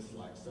just love this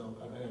slide, so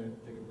I'm going to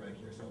take a break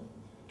here. So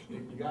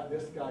you got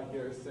this guy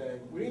here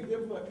saying, we need to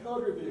implement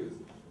code reviews,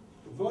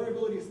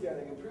 vulnerability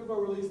scanning, improve our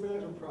release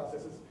management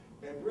processes,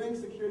 and bring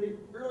security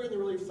early in the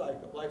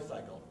life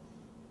cycle.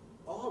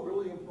 All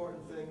really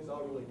important things,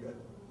 all really good,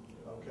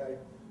 okay?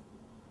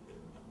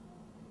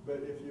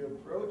 But if you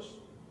approach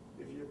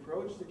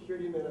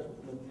security management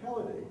with the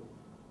mentality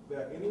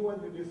that anyone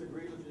who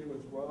disagrees with you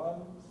is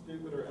wrong,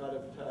 stupid, or out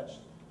of touch,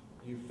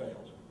 you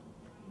failed,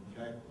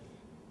 okay?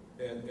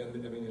 And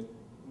I mean,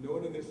 no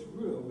one in this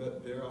room,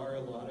 but there are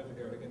a lot of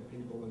arrogant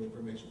people in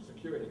information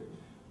security.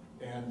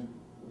 And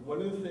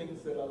one of the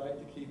things that I like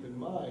to keep in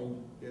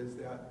mind is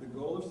that the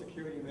goal of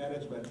security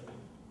management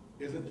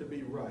isn't to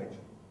be right.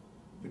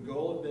 The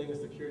goal of being a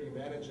security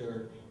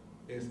manager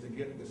is to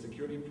get the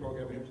security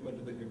program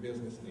implemented that your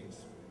business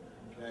needs,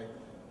 okay?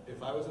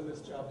 If I was in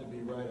this job to be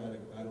right,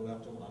 I'd have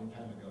left a long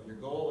time ago. Your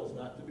goal is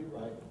not to be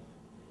right.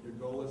 Your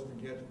goal is to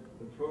get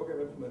the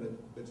program implemented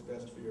that's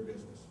best for your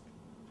business.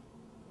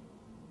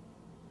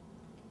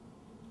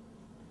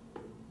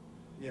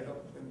 Yeah,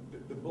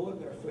 and the bullet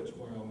in our foot's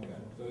more own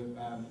gun. So,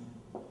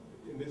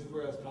 and this is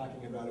where I was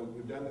talking about it.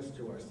 We've done this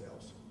to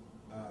ourselves.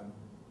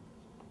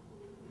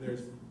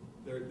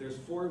 There's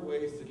 4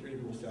 ways security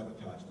people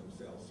sabotage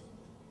themselves,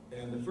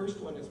 and the first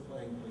one is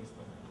playing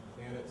policeman.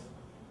 And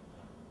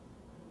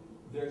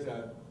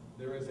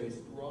there is a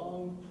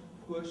strong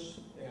push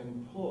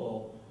and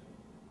pull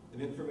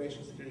in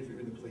information security if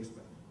you're the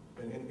policeman.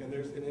 And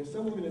in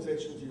some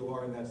organizations you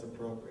are, and that's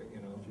appropriate.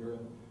 You know,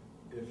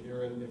 if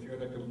you're in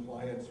a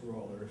compliance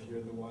role, or if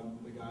you're the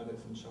guy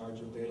that's in charge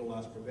of data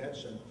loss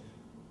prevention,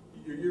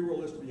 your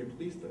role is to be a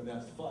policeman, and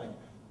that's fine.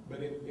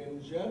 But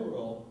in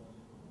general,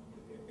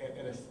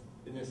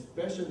 and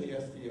especially in the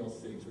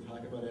SDLC, because we're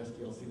talking about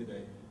SDLC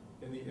today,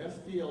 in the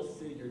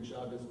SDLC, your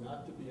job is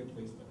not to be a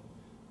policeman.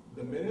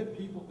 The minute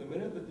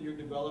that your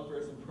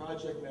developers and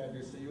project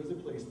managers see you as a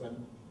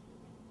policeman,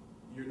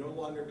 you're no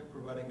longer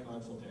providing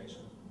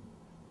consultation.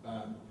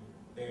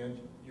 And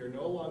you're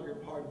no longer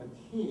part of the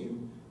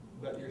team,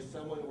 but you're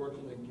someone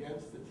working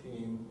against the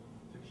team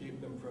to keep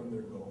them from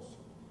their goals.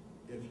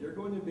 If you're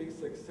going to be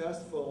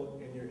successful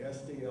in your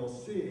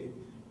SDLC,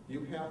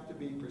 you have to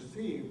be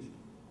perceived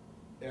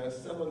as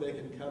someone they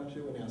can come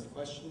to and ask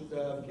questions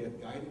of,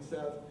 get guidance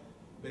of.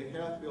 They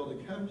have to be able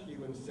to come to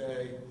you and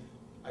say,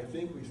 I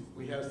think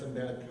we have some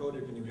bad code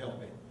here, can you help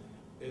me?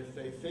 If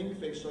they think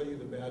they show you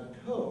the bad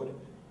code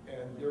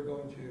and you're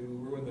going to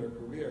ruin their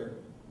career,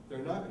 they're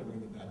not going to bring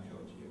the bad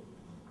code to you.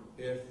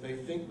 If they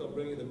think they'll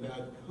bring you the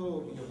bad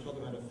code and you'll tell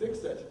them how to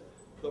fix it,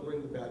 they'll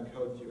bring the bad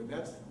code to you. And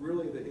that's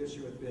really the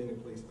issue with being a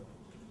policeman.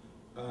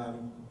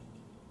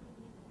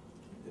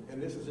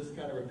 And this is just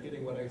kind of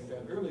repeating what I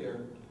said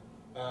earlier.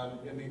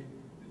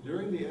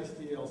 During the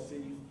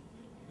SDLC,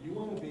 you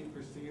want to be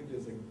perceived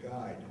as a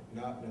guide,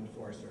 not an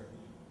enforcer.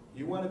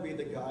 You want to be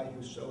the guy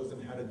who shows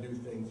them how to do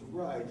things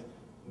right,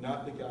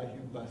 not the guy who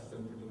busts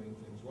them for doing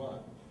things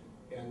wrong.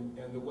 And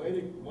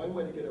one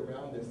way to get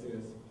around this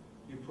is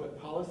You put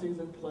policies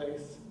in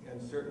place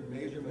and certain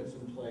measurements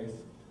in place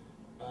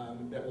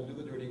that will do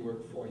the dirty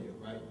work for you,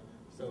 right?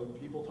 So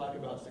people talk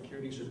about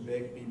security should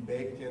be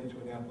baked into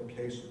an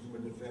application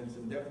from a defense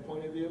in-depth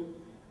point of view.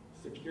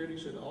 Security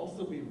should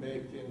also be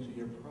baked into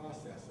your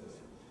processes.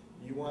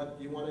 You want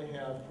to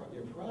have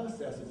your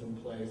processes in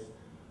place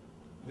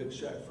that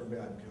check for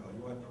bad code.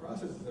 You want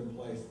processes in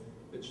place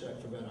that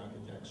check for bad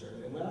architecture.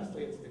 And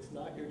lastly, it's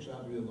not your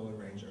job to be the Lone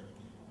Ranger.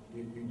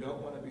 You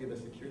don't want to be the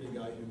security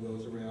guy who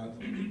goes around,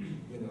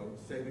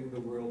 saving the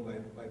world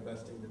by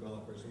besting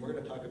developers. And we're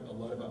going to talk a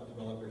lot about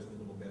developers in a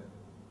little bit.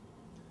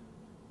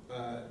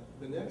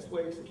 The next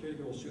way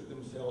security will shoot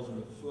themselves in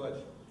the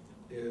foot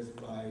is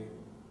by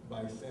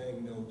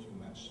saying no too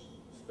much.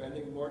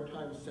 Spending more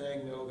time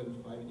saying no than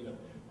finding,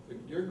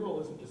 your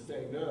goal isn't to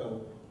say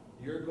no,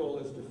 your goal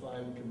is to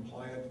find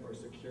compliant or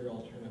secure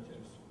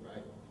alternatives,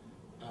 right?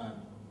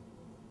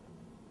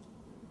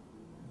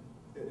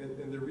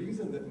 And the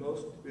reason that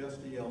most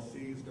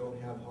SDLCs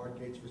don't have hard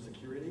gates for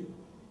security,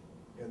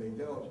 and they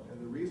don't,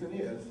 and the reason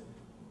is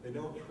they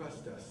don't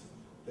trust us.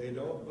 They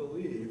don't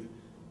believe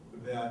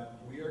that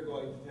we are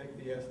going to take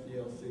the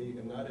SDLC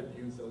and not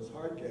abuse those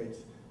hard gates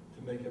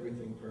to make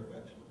everything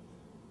perfect.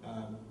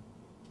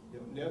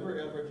 Never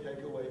ever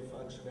take away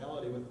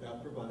functionality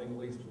without providing at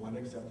least one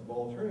acceptable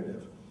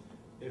alternative.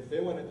 If they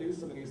want to do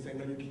something, you say,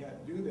 no, you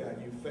can't do that,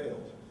 you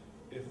failed.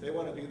 If they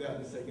want to do that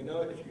and say, if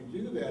you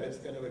do that, it's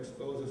going to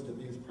expose us to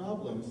these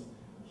problems,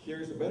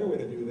 here's a better way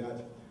to do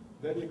that,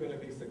 then you're going to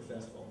be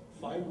successful.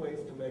 Find ways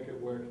to make it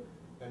work,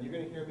 and you're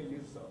going to hear me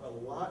use a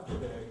lot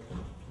today,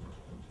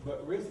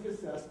 but risk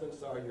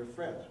assessments are your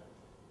friend.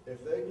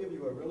 If they give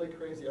you a really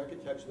crazy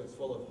architecture that's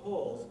full of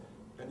holes,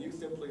 and you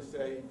simply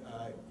say,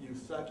 you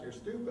suck, you're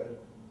stupid,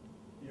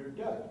 you're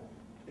done.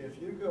 If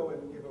you go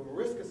and give them a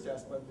risk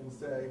assessment and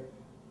say,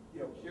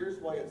 here's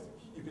why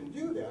you can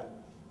do that,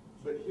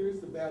 but here's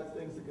the bad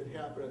things that could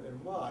happen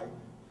and why,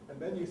 and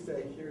then you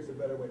say, here's a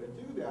better way to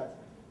do that,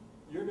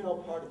 you're now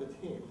part of the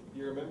team.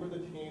 You're a member of the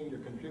team, you're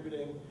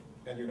contributing,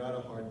 and you're not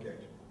a hard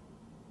gate.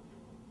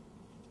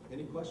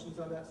 Any questions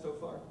on that so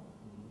far?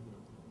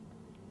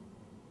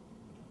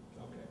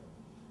 Okay.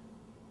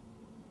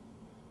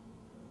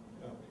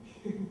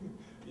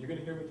 You're going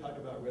to hear me talk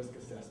about risk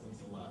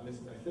assessments a lot. And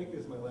I think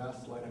this is my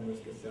last slide on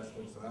risk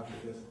assessments, so after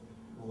this,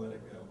 we'll let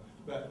it go.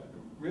 But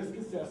risk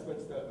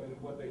assessments,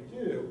 what they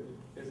do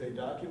is they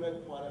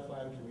document,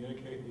 quantify, and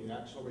communicate the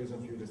actual reason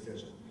for your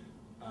decision.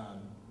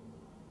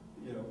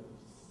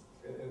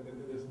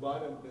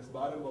 This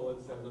bottom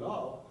bullet says it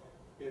all.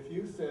 If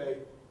you say,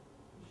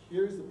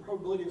 here's the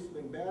probability of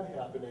something bad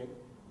happening,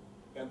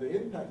 and the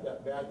impact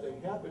of that bad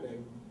thing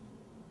happening,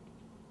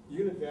 you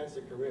can advance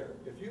your career.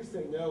 If you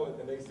say no,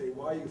 and they say,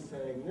 why are you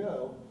saying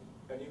no?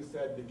 And you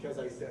said, because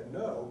I said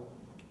no,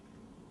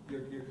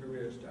 your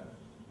career is done.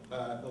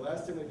 The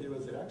last thing they do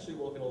is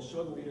it'll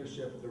show the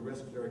leadership the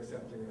risk they're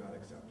accepting or not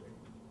accepting.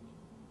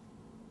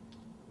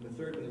 And the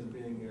third one is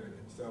being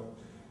arrogant. So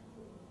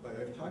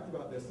I've talked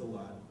about this a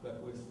lot,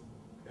 but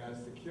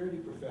as security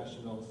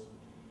professionals,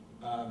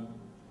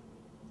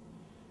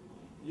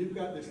 you've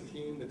got this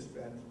team that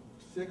spent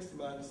 6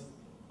 months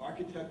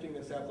architecting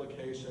this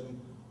application,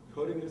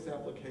 coding this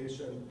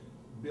application,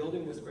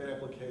 building this great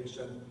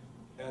application,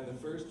 and the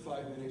first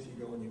 5 minutes you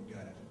go and you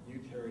gut it. You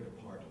tear it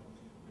apart.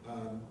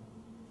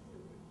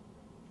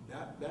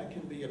 That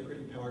can be a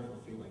pretty powerful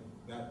feeling.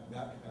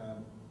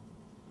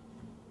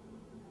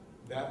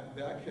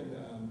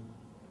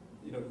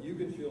 You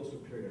can feel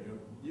superior.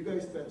 You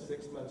guys spent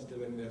 6 months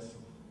doing this.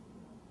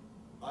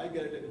 I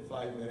get it in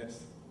 5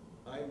 minutes.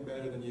 I'm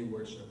better than you,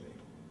 worship me.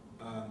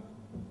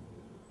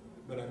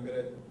 But I'm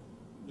going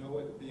to know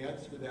what the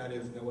answer to that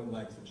is. No one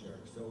likes a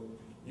jerk. So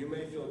you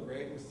may feel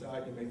great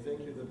inside. You may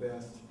think you're the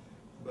best,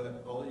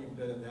 but all you've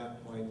done at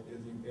that point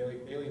is you've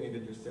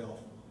alienated yourself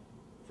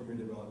from your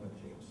development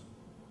teams.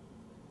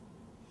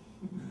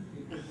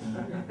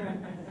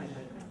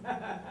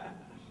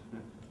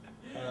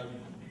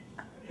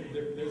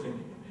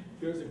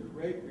 There's a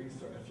great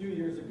resource. A few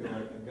years ago,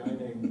 a guy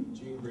named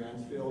Gene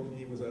Bransfield,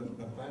 he was at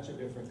a bunch of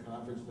different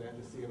conferences. I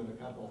had to see him in a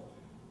couple.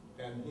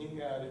 And he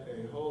had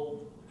a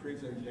whole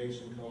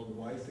presentation called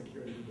Why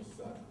Security People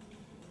Suck.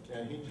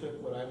 And he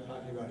took what I'm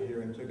talking about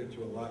here and took it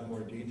to a lot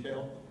more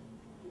detail.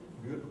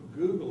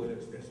 Google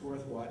it, it's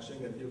worth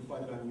watching. If you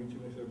find it on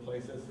YouTube and other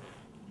places,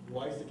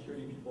 Why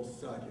Security People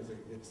Suck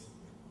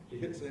it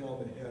hits it on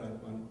the head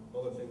on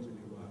all the things we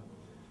do wrong.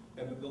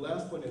 And the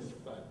last one is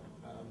fun.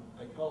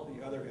 I call it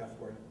the other F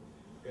word.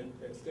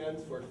 It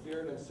stands for fear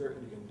and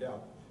uncertainty and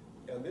doubt.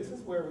 And this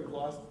is where we've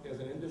lost, as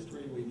an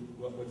industry,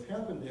 what's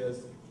happened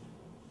is,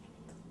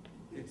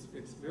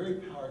 it's very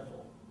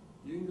powerful.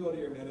 You can go to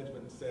your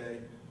management and say,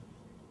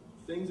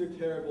 things are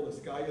terrible, the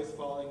sky is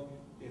falling.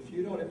 If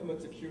you don't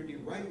implement security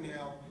right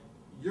now,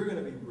 you're going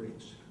to be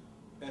breached.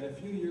 And a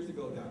few years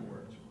ago, that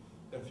worked.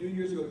 A few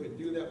years ago, we could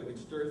do that, we could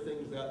stir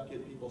things up,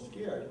 get people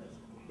scared.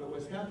 But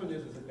what's happened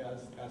is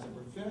as a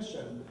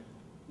profession,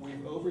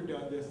 we've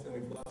overdone this and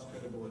we've lost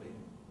credibility.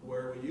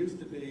 Where we used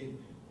to be,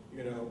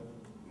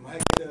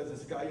 Mike says the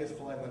sky is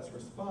falling, let's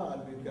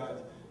respond. We've got,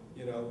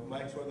 You know,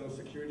 Mike's one of those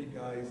security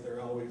guys,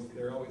 they're always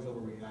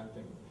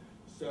overreacting.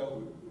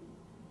 So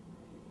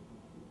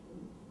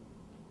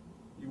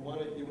you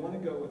want to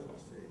go with,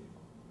 let's see.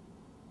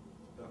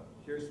 Oh,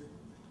 here's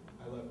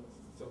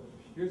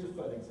a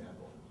fun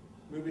example.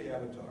 Movie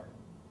Avatar.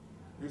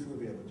 Who's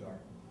movie Avatar?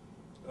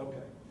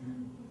 Okay.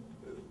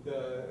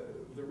 The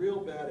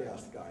real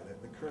badass guy,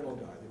 the colonel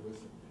guy,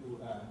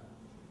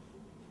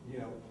 you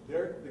know,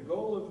 the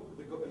goal of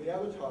the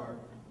Avatar,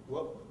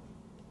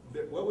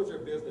 what was their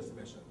business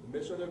mission? The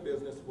mission of their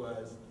business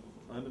was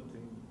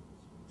unobtainium.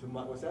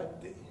 What's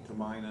that? To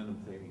mine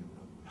unobtainium.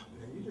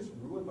 You just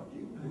ruined my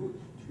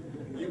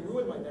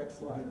next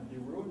slide. You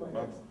ruined my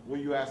next. Well,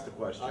 you asked the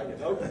question. I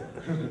did. Okay.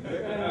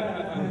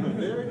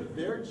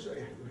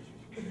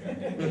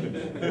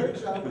 Their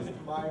job was to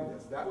mine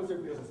this. That was their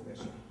business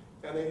mission.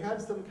 And they had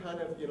some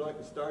kind of, you know, like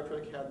the Star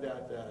Trek had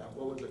that,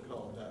 what was it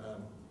called?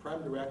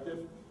 Prime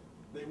Directive.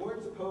 They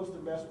weren't supposed to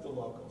mess with the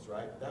locals,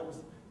 right? They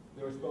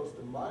were supposed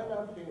to mine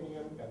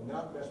obtainium and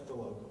not mess with the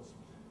locals.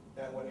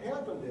 And what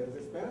happened is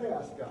this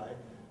badass guy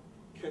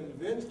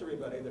convinced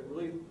everybody that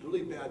really,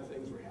 really bad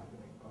things were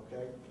happening,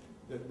 okay?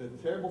 The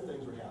terrible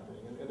things were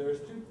happening. And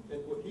there's two,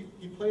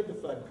 he played the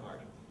FUD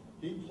card.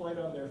 He played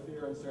on their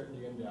fear,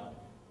 uncertainty, and doubt.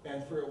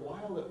 And for a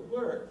while it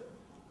worked,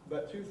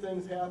 but two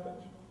things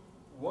happened.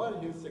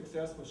 One, his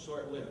success was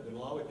short-lived. And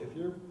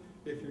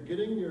if you're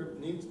getting your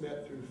needs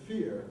met through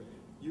fear,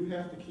 you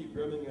have to keep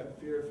drumming up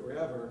fear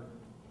forever,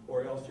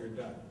 or else you're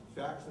done.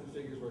 Facts and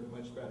figures work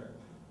much better.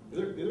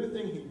 The other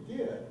thing he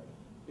did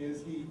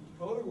is he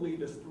totally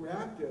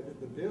distracted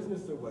the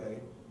business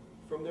away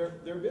from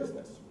their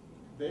business.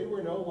 They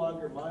were no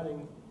longer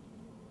mining,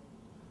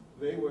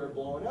 they were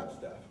blowing up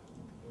stuff,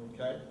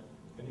 okay?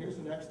 And here's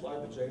the next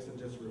slide that Jason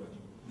just ruined.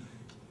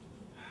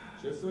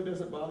 Just so it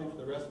doesn't bother you for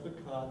the rest of the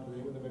con, the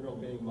name of the mineral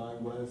being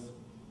mined was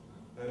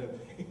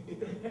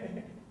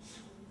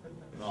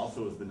and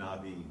also is the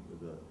Navi with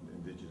the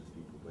indigenous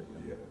people, but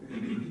yeah.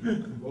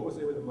 What was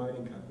the name of the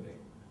mining company?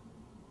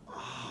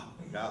 Ah,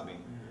 got me.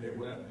 It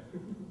went.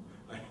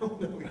 I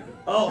don't know.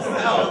 Oh,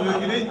 no,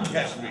 you didn't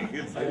catch me. I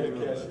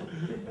didn't catch you.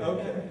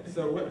 Okay,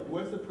 so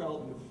what's the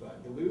problem with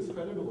FUD? You lose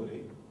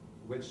credibility,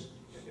 which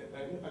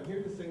I'm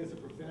here to say as a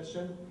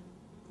profession,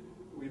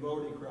 we've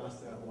already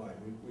crossed that line.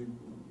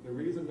 The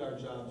reason our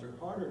jobs are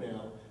harder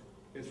now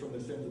is from the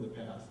sins of the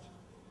past.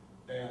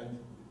 And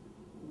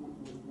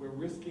we're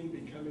risking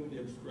becoming the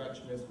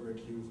obstructionist we're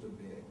accused of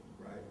being,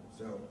 right?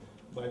 So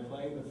by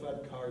playing the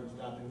FUD card,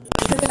 stopping things,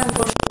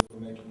 we're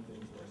making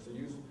things worse. So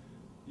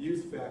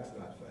use facts,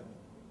 not FUD.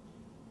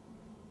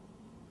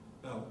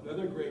 Oh,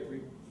 another great,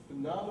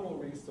 phenomenal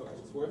resource.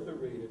 It's worth a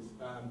read.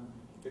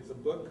 It's a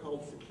book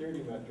called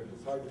Security Metrics.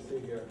 It's hard to see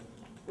here.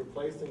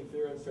 Replacing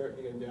Fear,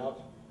 Uncertainty, and Doubt.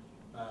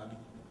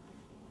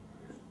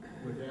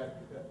 With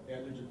that,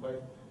 Andrew Jaquay.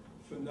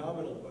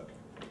 Phenomenal book.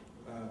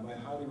 I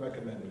highly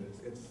recommend it.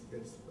 It's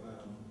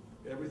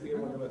everything I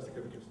want to know about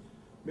security.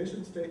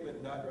 Mission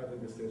statement, not driving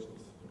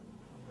decisions.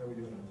 How are we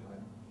doing on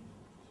time?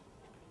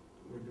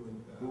 We're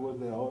doing. Who was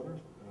the author?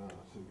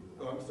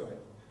 Oh, I'm sorry.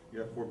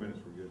 Yeah, 4 minutes,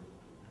 we're good.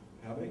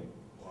 How many?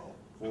 Wow,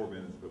 4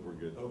 minutes, but we're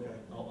good. Okay,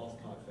 I'll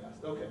talk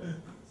fast. Okay.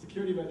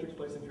 Security metrics,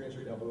 placing fear,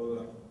 entry, blah,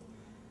 blah,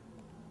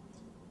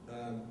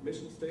 blah.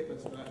 Mission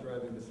statements, not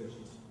driving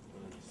decisions.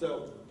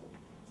 So,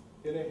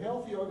 in a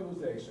healthy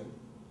organization,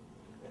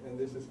 and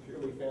this is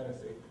purely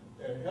fantasy,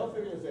 in a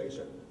healthy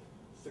organization,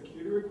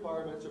 security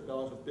requirements are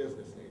balanced with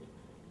business need.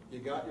 You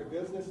got your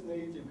business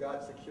needs, you've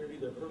got security,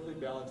 they're perfectly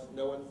balanced,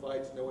 no one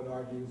fights, no one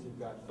argues, you've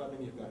got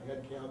funding, you've got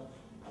headcount,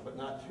 but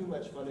not too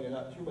much funding and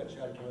not too much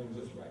headcount. Is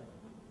this right?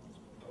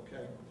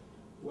 Okay.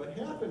 What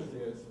happens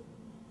is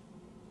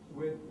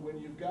when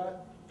you've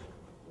got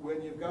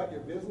your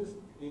business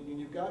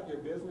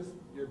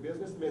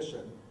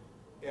mission,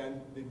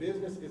 and the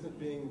business isn't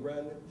being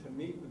run to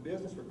meet the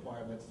business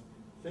requirements,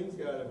 things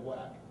get out of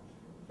whack.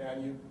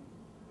 And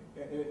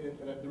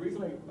the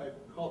reason I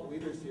call it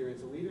leaders here,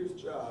 it's a leader's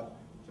job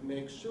to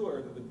make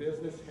sure that the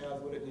business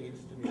has what it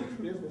needs to meet its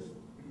business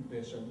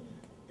mission,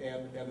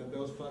 and that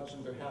those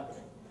functions are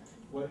happening.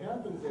 What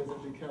happens is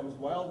it becomes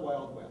wild,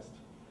 wild west,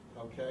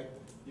 okay?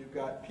 You've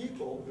got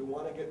people who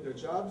want to get their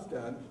jobs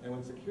done, and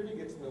when security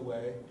gets in the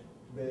way,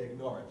 they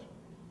ignore it.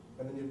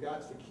 And then you've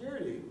got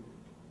security,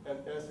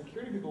 and as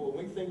security people,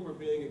 when we think we're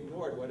being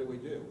ignored, what do?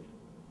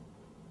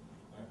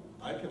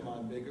 I come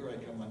on bigger, I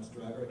come on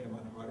stronger, I come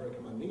on harder, I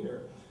come on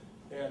meaner,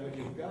 and what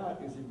you've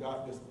got is you've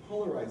got this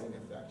polarizing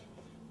effect.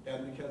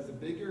 And because the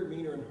bigger,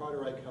 meaner, and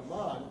harder I come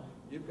on,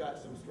 you've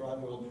got some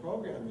strong-willed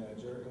program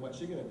manager, and what's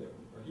she going to do,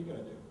 or he going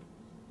to do?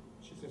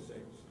 She's going to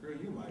say, screw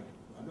you, Mike,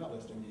 I'm not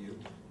listening to you.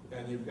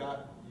 And you've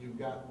got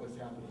what's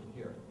happening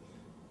here.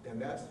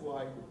 And that's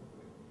why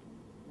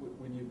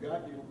when you've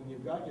got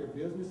your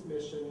business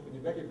mission, when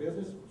you've got your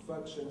business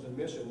functions and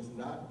missions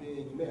not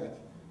being met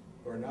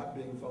or not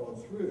being followed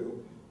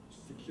through,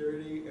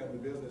 security and the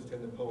business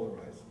tend to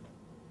polarize.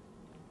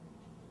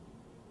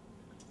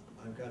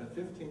 I've got a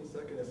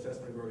 15-second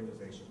assessment of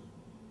organization.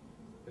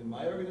 In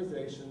my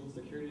organization,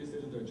 security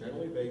decisions are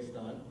generally based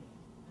on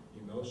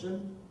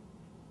emotion,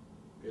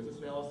 business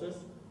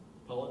analysis,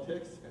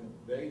 politics and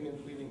begging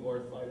and pleading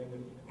or fighting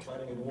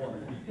in war.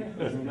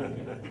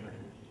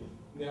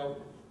 Now,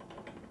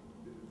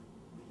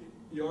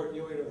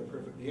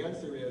 the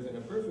answer is, in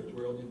a perfect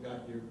world, you've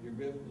got your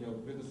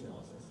business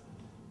analysis.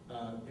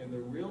 In the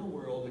real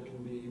world, it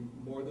can be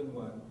more than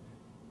one.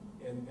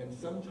 And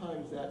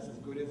sometimes that's as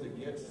good as it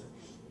gets.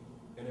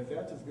 And if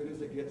that's as good as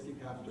it gets, you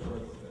have to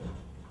work with it.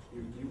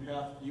 You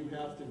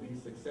have to be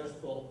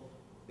successful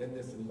in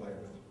this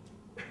environment.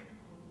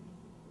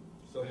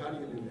 So how do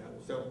you do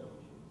that? So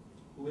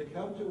when we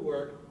come to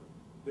work,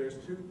 there's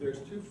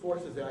two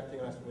forces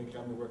acting on us when we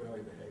come to work and how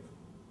we behave.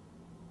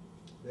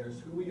 There's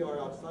who we are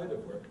outside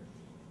of work.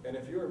 And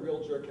if you're a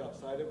real jerk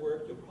outside of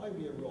work, you'll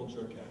probably be a real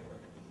jerk at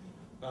work.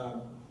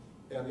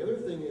 And the other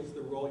thing is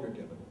the role you're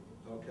given.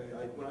 Okay,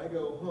 when I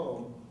go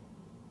home,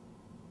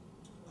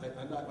 when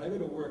I go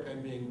to work,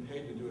 I'm being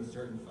paid to do a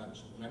certain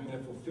function, and I'm going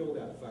to fulfill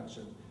that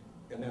function,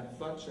 and that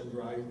function is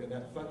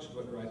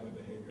what drives my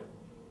behavior.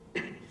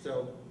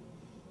 So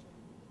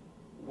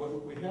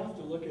what we have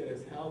to look at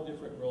is how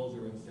different roles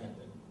are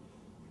incented.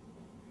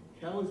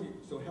 How are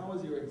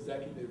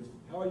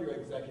your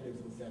executives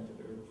incented,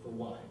 or for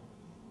why?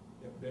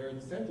 They're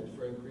incented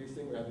for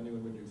increasing revenue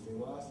and reducing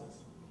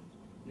losses.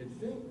 You'd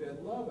think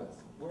they'd love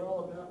us. We're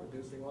all about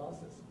reducing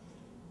losses.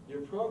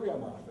 Your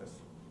program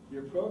office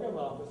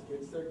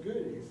gets their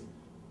goodies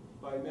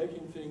by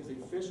making things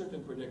efficient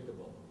and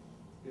predictable.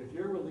 If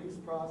your release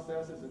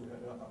processes and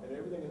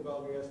everything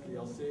involving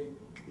SDLC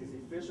is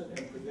efficient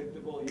and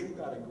predictable, you've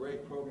got a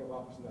great program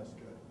office, and that's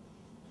good.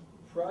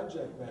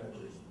 Project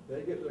managers,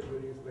 they get their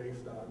goodies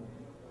based on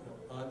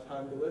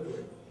on-time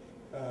delivery.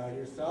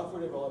 Your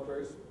software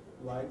developers,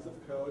 lines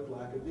of code,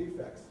 lack of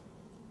defects.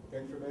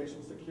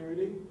 Information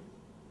security,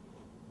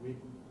 we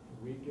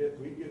get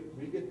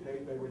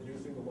paid by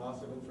reducing the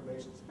loss of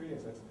information security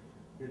incidents.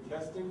 Your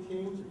testing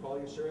teams, your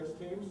quality assurance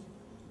teams,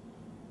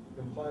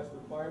 compliance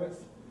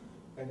requirements,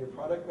 and your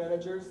product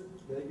managers,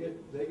 they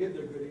get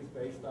their goodies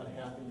based on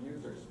happy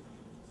users.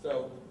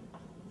 So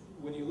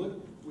when you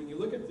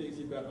look at these,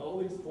 you've got all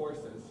these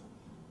forces,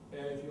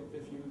 and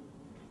if you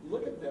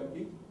look at them,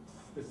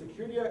 the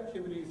security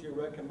activities you're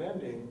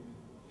recommending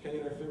can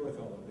interfere with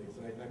all of these.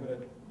 And I'm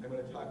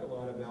going to talk a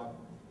lot about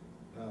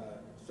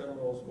some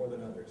roles more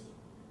than others.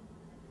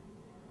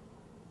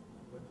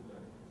 What did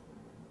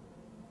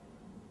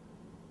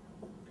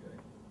I? Okay.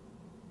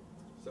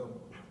 So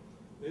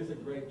there's a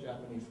great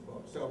Japanese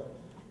quote. So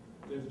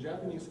there's a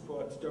Japanese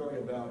story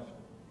about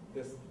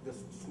this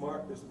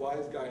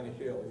wise guy on a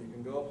hill. You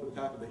can go up to the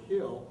top of the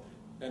hill,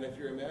 and if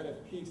you're a man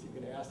of peace, you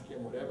can ask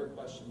him whatever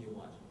question you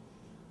want.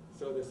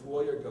 So this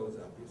warrior goes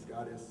up. He's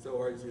got his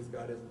swords, he's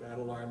got his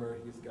battle armor,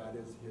 he's got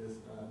his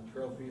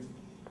trophies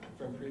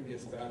from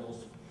previous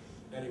battles.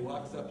 And he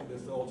walks up to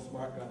this old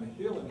smart guy on the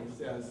hill and he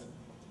says,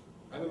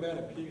 I'm a man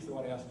of peace, I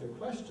want to ask you a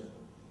question.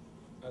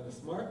 And the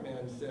smart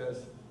man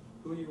says,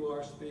 who you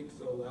are speaks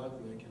so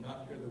loudly I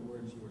cannot hear the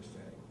words you are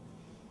saying.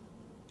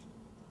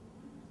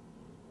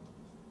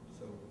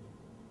 So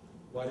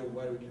why do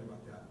we care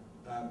about that?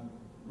 The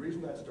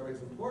reason that story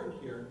is important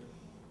here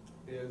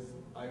is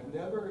I've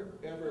never,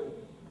 ever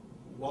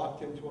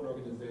walked into an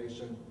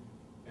organization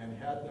and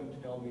had them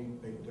tell me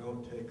they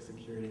don't take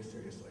security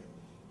seriously.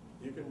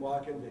 You can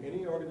walk into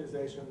any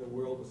organization in the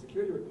world with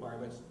security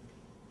requirements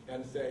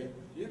and say,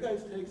 do you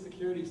guys take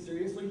security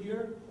seriously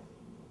here?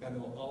 And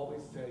they'll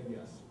always say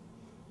yes.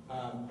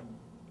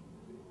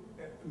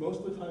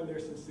 Most of the time they're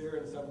sincere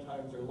and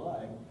sometimes they're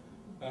lying.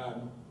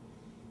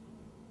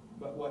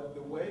 But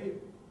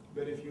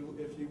if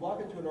you walk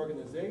into an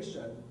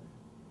organization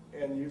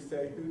and you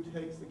say, who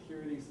takes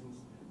security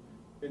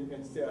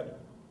and said,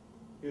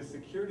 is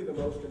security the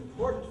most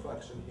important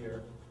function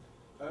here?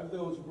 Of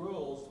those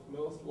roles,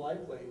 most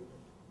likely,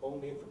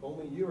 only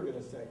you are going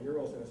to say, your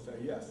role is going to say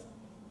yes.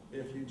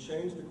 If you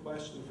change the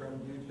question from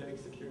do you take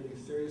security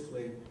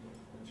seriously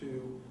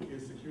to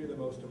is security the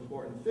most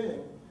important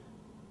thing,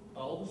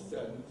 all of a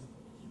sudden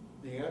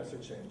the answer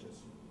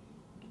changes.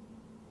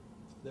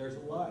 There's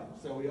a line.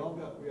 So we all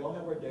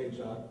have our day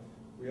job.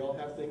 We all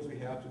have things we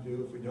have to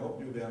do. If we don't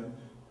do them,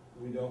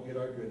 we don't get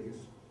our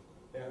goodies.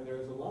 And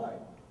there's a line.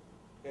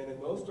 And in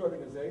most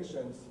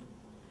organizations,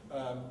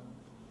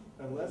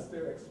 unless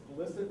they're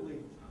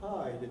explicitly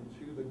tied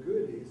to the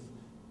goodies,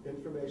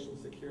 information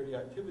security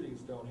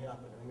activities don't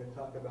happen. I'm going to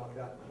talk about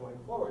that going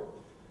forward.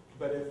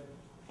 But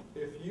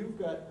if you've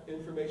got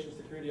information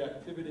security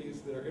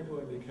activities that are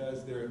implemented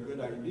because they're a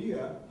good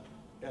idea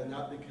and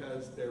not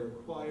because they're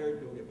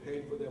required, you'll get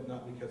paid for them,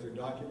 not because they're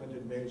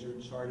documented, measured,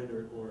 charted,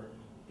 or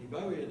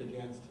evaluated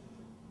against,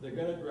 they're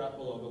going to drop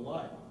below the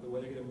line. The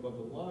way to get them above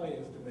the line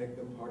is to make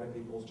them part of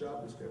people's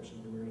job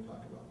descriptions, and we're going to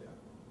talk about that.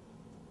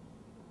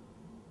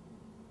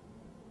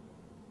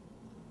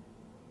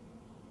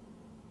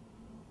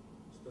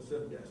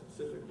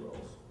 Specific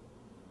roles.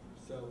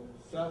 So,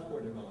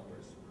 software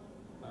developers.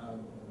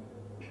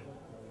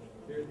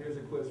 Here's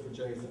a quiz for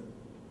Jason.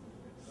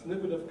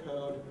 Snippet of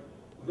code,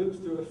 loops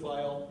through a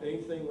file,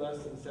 anything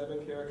less than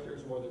 7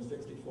 characters, more than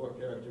 64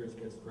 characters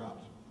gets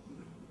dropped.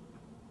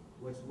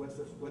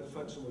 What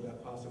function would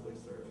that possibly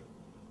serve?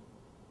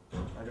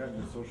 I got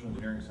into social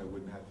engineering, so I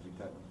wouldn't have to be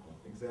technical.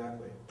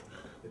 Exactly.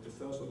 It's a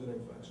social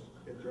engineering function.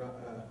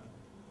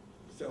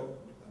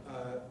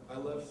 I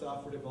love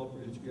software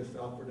developers. To be a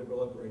software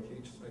developer, I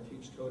teach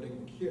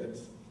coding to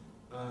kids.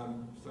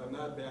 So I'm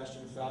not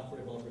bashing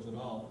software developers at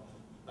all.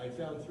 I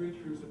found 3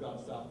 truths about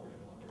software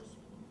developers.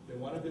 They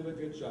want to do a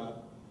good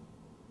job.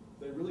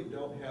 They really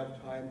don't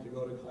have time to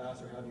go to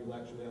class or have you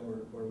lecture them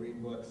or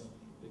read books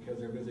because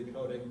they're busy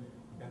coding,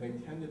 and they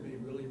tend to be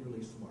really,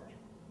 really smart.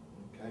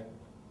 Okay?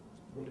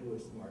 Really, really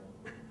smart.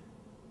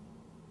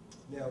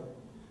 Now,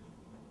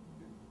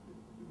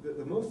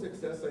 the most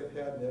success I've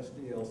had in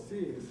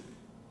SDLCs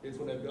is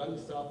when I've gone to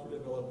software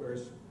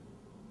developers,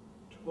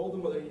 told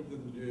them what I needed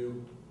them to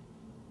do,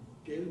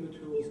 gave them the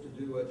tools to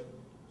do it,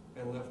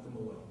 and left them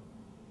alone.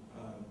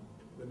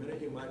 The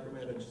minute you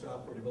micromanage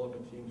software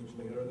development teams or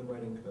something other than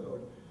writing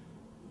code,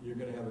 you're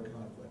going to have a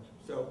conflict.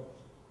 So,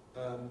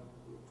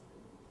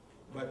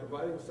 by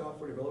providing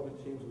software development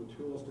teams with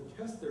tools to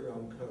test their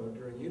own code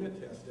during unit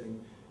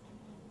testing,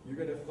 you're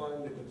going to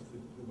find that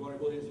the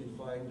vulnerabilities you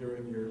find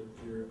during your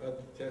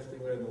testing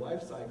later in the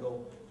life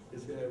cycle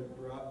is going to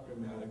drop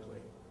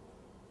dramatically.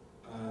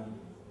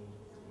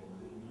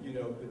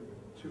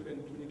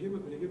 When you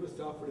give a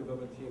software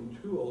development team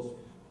tools,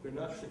 they're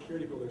not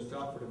security people, they're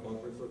software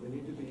developers, so they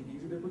need to be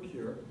easy to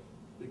procure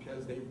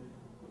because they,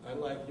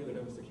 unlike you, they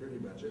don't have a security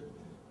budget.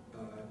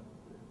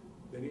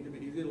 They need to be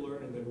easy to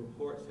learn, and the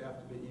reports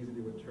have to be easy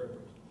to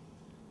interpret.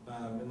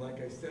 And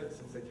like I said,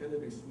 since they tend to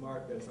be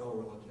smart, that's all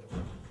relative.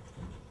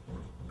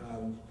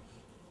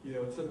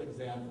 Some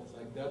examples,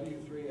 like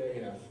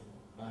W3AF,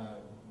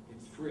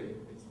 it's free,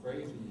 it's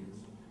very easy to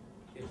use,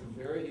 it's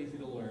very easy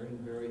to learn, and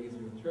very easy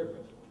to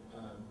interpret.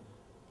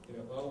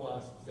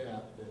 OWASP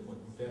ZAP,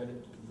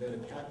 Z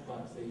attack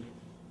proxy,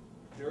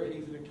 very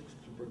easy to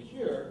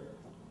procure,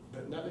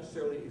 but not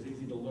necessarily as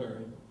easy to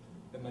learn.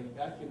 And like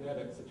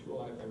Acunetics, a tool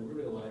I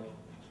really like,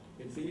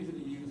 it's easy to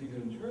use, easy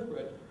to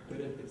interpret, but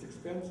it's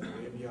expensive,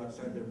 maybe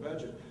outside their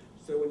budget.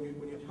 So when you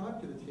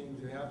talk to the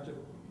teams,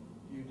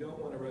 you don't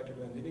want to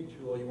recommend any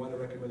tool, you want to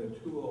recommend a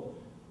tool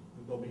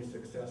that they'll be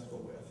successful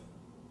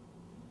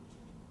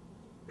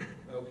with.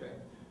 Okay.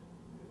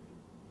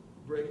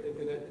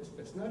 And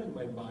it's not in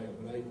my bio,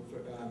 but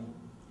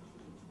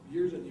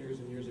years and years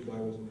and years ago, I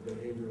was in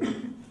behavioral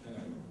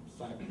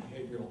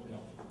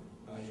health.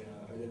 I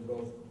did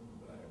both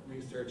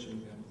research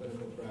and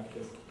clinical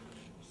practice.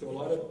 So a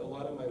lot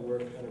of my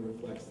work kind of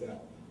reflects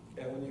that.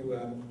 And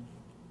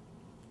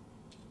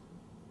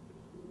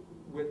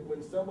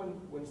when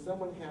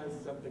someone has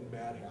something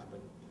bad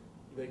happen,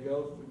 they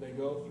go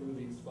through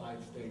these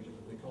 5 stages.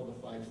 They call the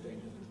 5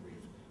 stages of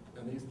grief.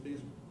 And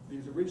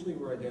these originally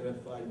were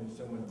identified when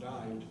someone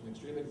died, which is an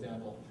extreme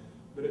example.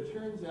 But it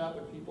turns out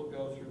when people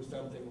go through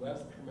something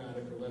less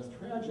traumatic or less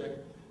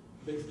tragic,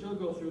 they still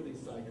go through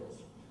these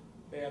cycles.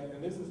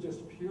 And this is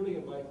just purely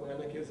a Mike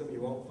Landeckiism.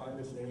 You won't find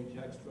this in any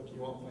textbook. You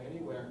won't find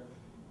anywhere.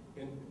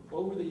 And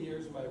over the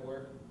years of my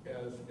work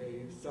as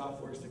a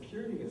software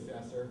security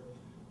assessor,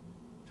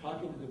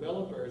 talking to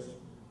developers,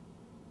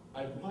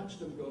 I've watched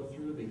them go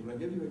through these. When I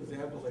give you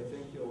examples, I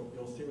think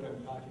you'll see what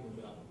I'm talking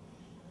about.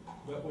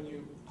 But when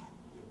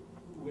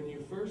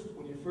you first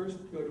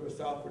go to a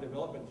software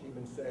development team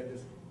and say,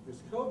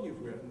 this code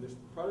you've written, this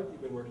product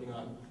you've been working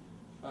on,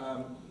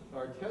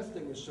 our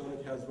testing has shown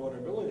it has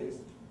vulnerabilities.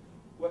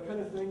 What kind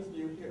of things do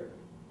you hear?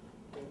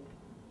 And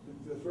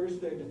the first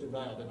stage is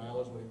denial.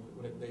 Denial is when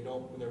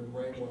their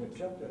brain won't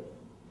accept it.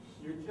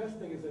 Your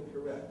testing is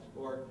incorrect,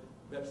 or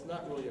that's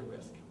not really a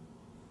risk.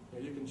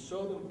 You can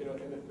show them,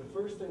 and the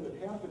first thing that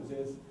happens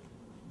is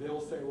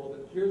they'll say, well,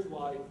 here's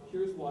why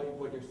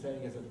what you're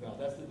saying isn't valid.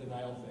 That's the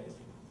denial phase.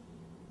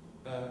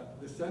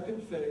 The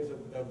second phase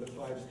of the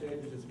 5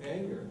 stages is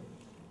anger,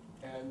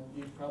 and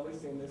you've probably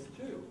seen this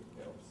too.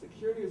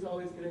 Security is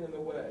always getting in the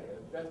way.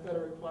 That's not a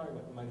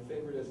requirement. My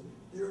favorite is,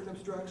 you're an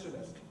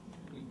obstructionist.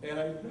 And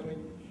I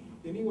mean,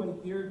 anyone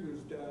here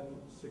who's done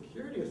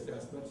security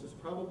assessments is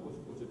probably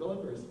with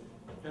developers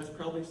has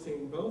probably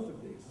seen both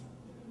of these.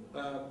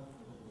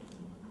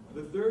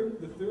 The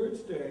third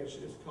stage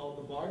is called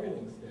the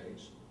bargaining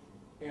stage,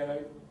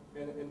 and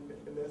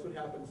that's what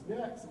happens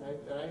next. And I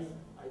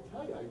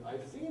tell you,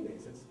 I've seen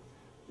these. It's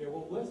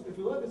if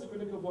we let this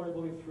critical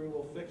vulnerability through,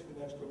 we'll fix the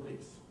next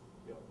release.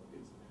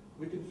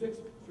 We can fix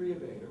 3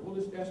 of 8, or we'll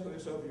just escalate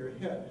this over your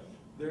head.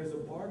 There's a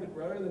bargain.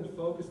 Rather than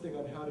focusing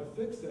on how to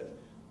fix it,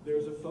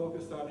 there's a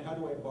focus on how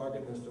do I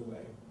bargain this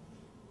away.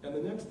 And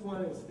the next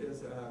one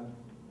is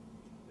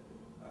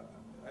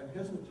I'm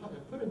hesitant to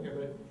put in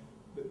here,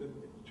 but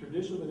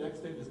traditionally the next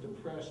stage is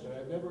depression. And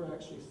I've never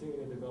actually seen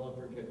a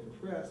developer get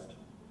depressed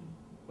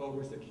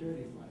over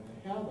security finding.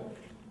 I haven't.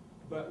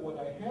 But what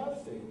I have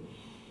seen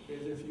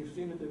is if you've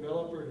seen a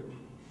developers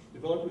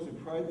who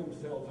pride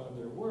themselves on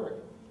their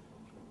work,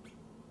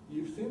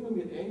 you've seen them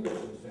get angry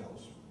at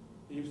themselves.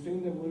 You've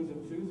seen them lose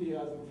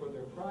enthusiasm for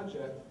their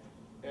project,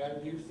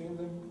 and you've seen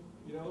them,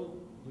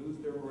 lose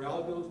their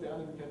morale goes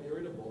down and become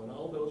irritable, and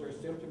all those are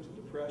symptoms of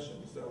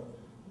depression. So,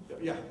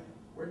 yeah.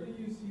 Where do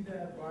you see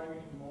that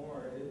bargaining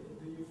more?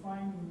 Do you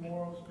find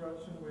more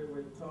obstruction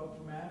with top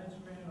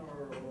management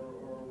or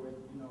with,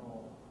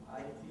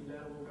 IT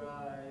level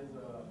guys,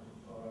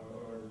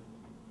 or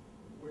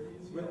where do you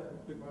see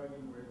that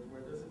bargaining?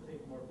 Where does it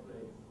take more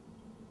place?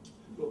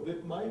 Well,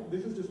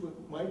 this is just with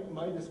my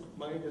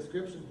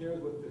description here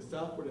is with the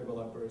software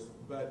developers,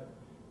 but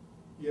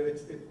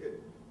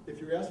if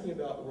you're asking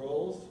about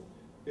roles,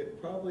 it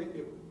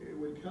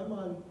would come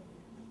on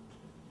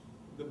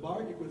the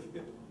bargain with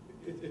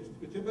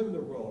it depends on the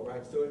role,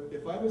 right? So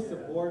if I'm a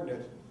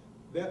subordinate,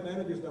 that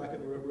manager's not going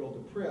to be real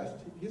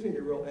depressed. He's going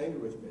to get real angry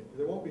with me.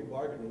 There won't be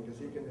bargaining because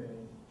he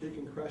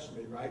can crush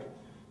me, right?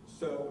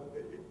 So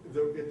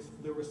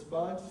the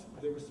response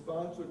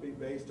would be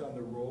based on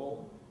the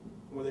role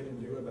and what they can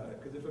do about it.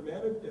 Because if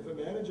a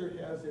manager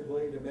has the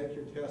ability to make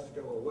your tests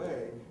go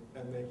away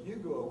and make you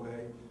go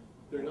away,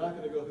 they're not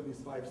going to go through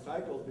these 5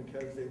 cycles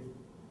because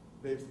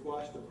they've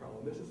squashed the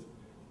problem.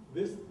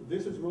 This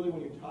is really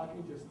when you're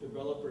talking to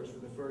developers for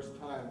the first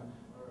time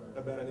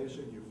about an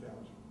issue you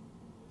found.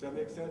 Does that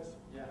make sense?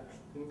 Yeah.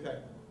 Okay.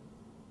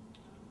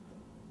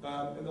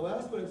 And the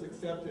last one is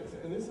acceptance.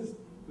 And this is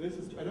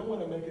I don't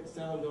want to make it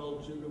sound all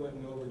jubilant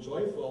and over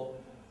joyful,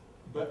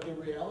 but the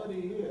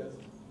reality is,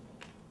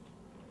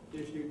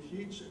 if you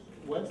teach,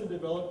 once a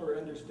developer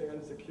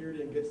understands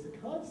security and gets the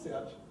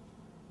concept,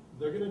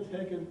 they're going to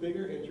take a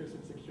bigger interest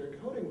in secure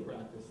coding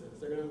practices.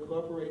 They're going to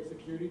incorporate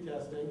security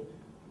testing,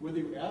 whether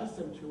you ask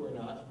them to or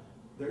not.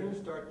 They're going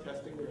to start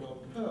testing their own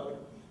code,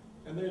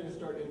 and they're going to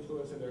start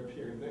influencing their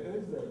peers.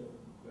 And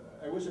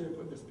I wish I could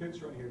put this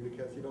picture on here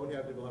because you don't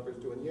have developers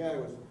doing,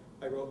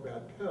 I wrote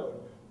bad code.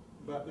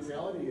 But the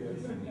reality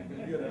is,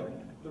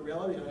 the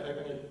reality, I'm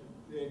going to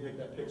take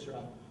that picture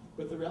off.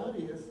 But the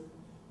reality is,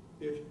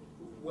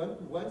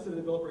 once a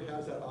developer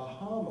has that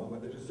aha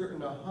moment, there's a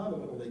certain aha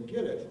moment where they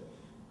get it,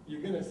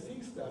 you're going to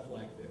see stuff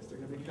like this. They're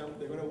going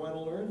to want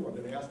to learn more.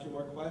 They're going to ask you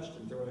more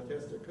questions. They're going to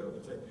test their code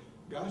and say,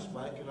 gosh,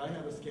 Mike, can I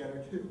have a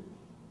scanner too?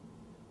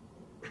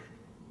 Okay.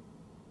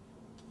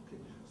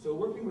 So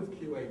working with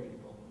QA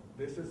people,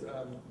 this is,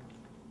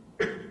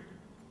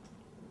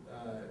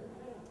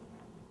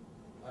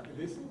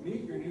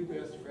 meet your new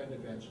best friend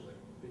eventually.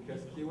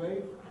 Because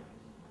QA,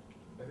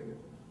 let's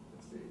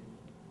see.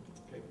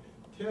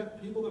 Okay,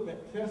 people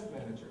that test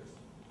managers.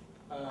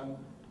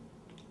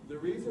 The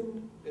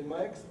reason, in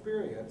my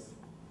experience,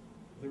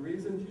 the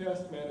reason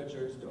test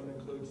managers don't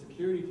include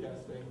security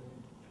testing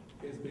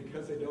is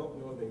because they don't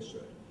know they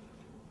should.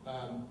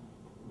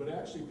 What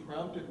actually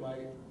prompted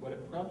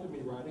me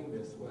writing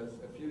this was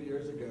a few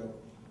years ago,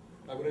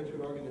 I went into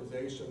an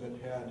organization that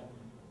had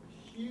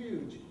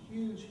huge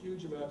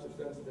amounts of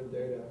sensitive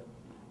data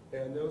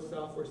and no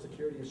software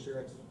security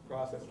assurance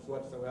processes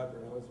whatsoever.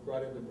 And I was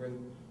brought in to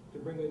bring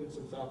in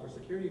some software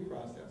security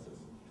processes.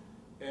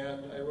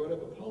 And I wrote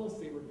up a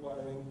policy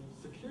requiring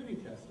security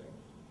testing.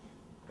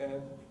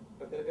 And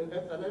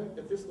I'm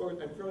at this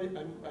point, I'm fairly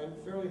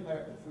high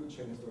up the food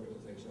chain in this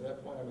organization. At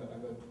that point, I'm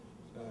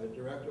a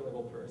director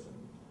level person.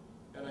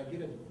 And I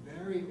get a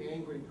very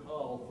angry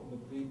call from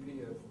the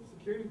VP of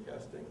security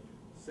testing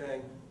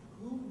saying,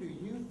 who do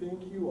you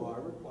think you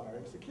are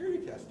requiring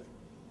security testing?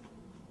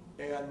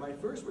 And my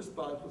first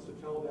response was to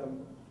tell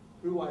them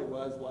who I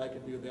was, why I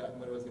could do that, and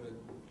what I was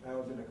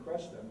going to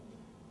crush them.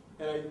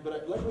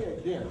 But luckily I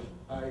didn't.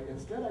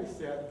 Instead I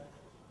said,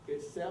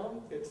 it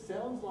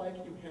sounds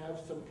like you have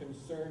some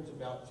concerns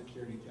about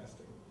security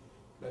testing.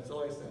 That's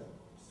all I said.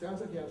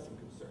 Sounds like you have some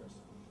concerns.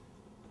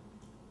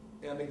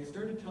 And they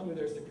started to tell me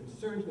there's some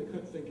concerns, and they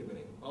couldn't think of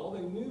any. All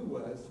they knew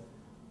was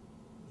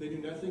they knew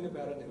nothing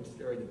about it, and it was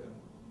scary to them.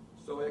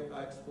 So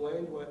I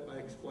explained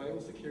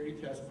security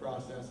test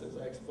processes.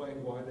 I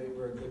explained why they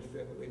were a good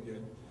fit, what they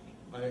did.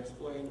 I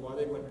explained why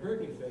they wouldn't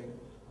hurt anything.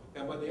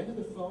 And by the end of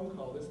the phone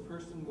call, this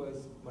person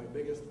was my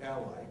biggest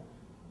ally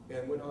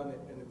and went on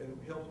and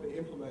helped me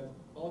implement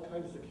all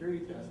kinds of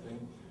security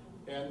testing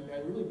and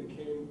really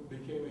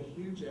became a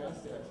huge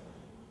asset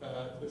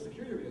to the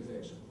security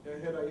organization.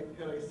 And had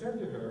I said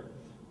to her,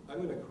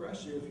 I'm going to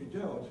crush you if you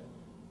don't,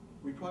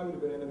 we probably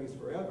would have been enemies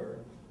forever.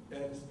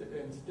 And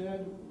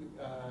instead,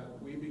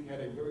 we had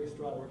a very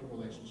strong working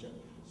relationship.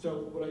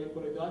 So what I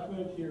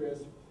documented here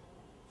is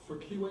for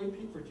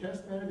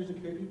test managers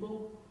and QA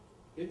people,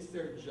 it's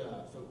their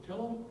job. So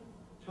tell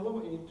them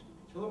what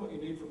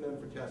you need from them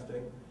for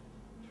testing.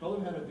 Tell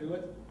them how to do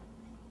it,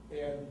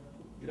 and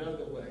get out of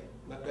the way.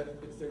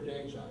 It's their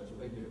day job. That's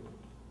what they do.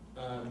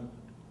 And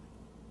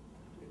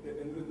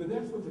the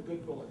next one's a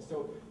good bullet.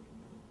 So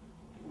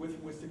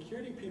with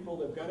security people,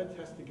 they've got to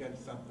test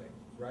against something,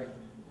 right?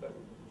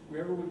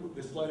 Wherever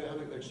the slide I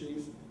have their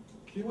cheese,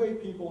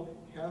 QA people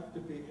have to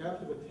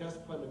have a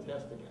test plan to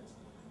test against.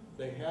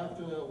 They have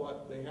to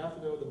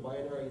know the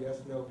binary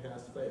yes, no,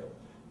 pass, fail.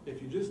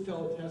 If you just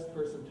tell a test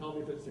person, tell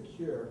me if it's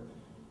secure,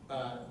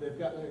 they've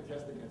got nothing to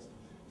test against.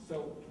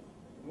 So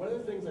one of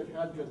the things I've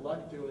had good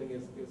luck doing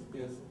is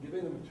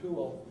giving them a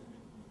tool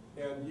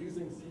and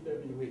using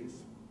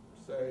CWEs.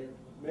 So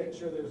make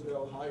sure there's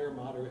no high or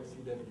moderate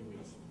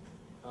CWEs.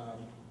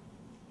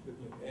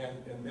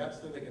 And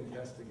that's what they can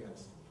test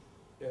against.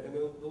 And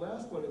the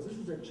last one is, this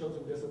is their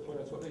chosen discipline,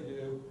 it's what they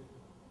do.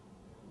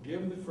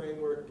 Give them the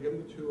framework, give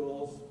them the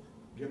tools,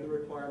 give them the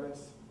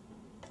requirements,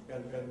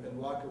 and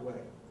walk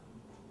away.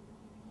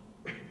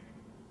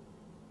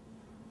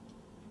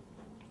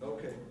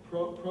 Okay,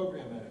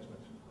 program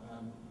management.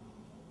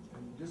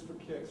 And just for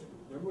kicks,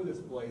 remember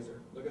this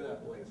blazer. Look at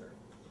that blazer.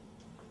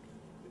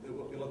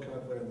 It'll come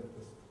up later in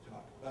this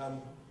talk.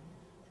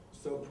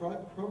 So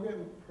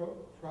program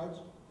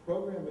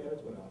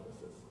management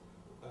offices,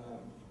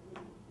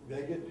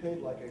 they get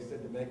paid, like I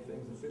said, to make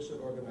things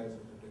efficient, organized,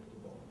 and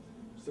predictable.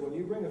 So when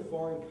you bring a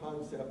foreign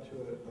concept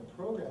to a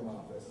program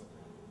office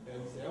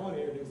and say, I want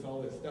to introduce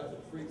all this stuff,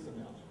 it freaks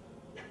them out.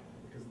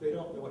 Because they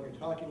don't know what you're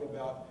talking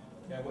about,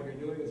 and what you're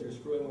doing is you're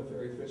screwing with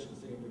their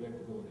efficiency and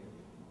predictability.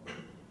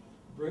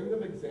 Bring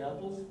them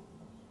examples.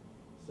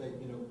 Say,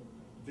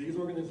 these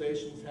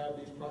organizations have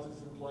these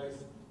processes in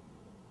place.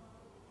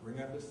 Bring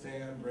up the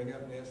SAM, bring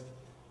up NIST.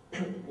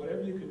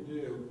 Whatever you can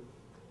do,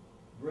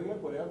 bring up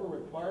whatever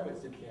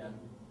requirements you can.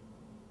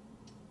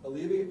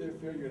 Alleviate their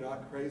fear you're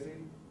not crazy,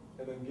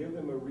 and then give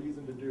them a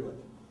reason to do it.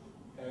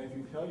 And if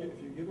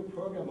you give a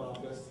program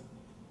office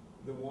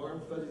the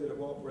warm fuzzy that it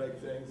won't break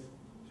things,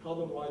 tell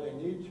them why they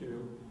need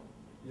to,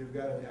 you've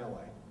got an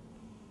ally.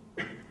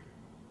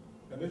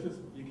 And this is,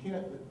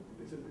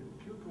 it's a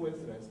pure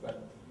coincidence,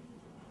 but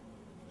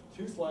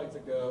 2 slides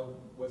ago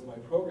was my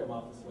program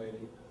office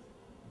lady,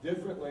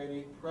 different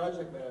lady,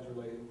 project manager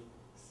lady,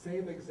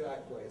 same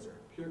exact blazer,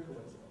 pure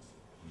coincidence.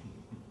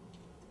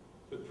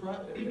 But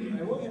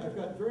I've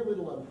got very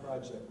little on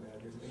project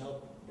managers,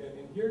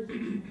 and here,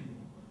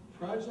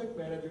 project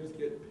managers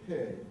get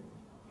paid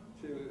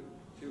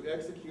to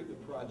execute the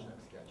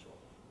project schedule,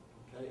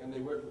 okay? And they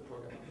work for the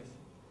program office.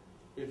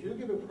 If you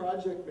give a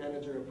project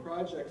manager a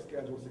project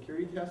schedule with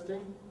security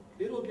testing,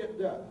 it'll get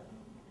done.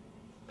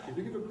 If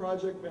you give a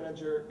project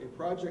manager a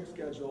project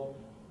schedule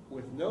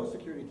with no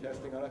security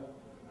testing on it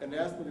and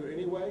ask them to do it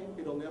anyway,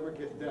 it'll never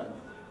get done.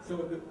 So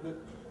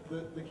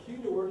the key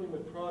to working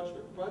with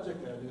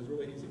project managers is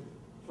really easy.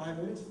 5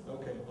 minutes?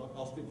 Okay,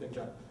 I'll speed things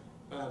up.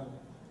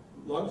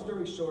 Long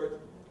story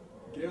short,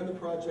 get on the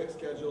project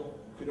schedule.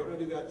 If you don't want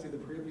to do that, see the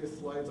previous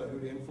slides on who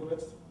to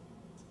influence.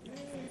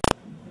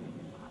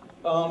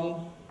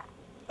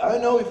 I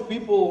don't know if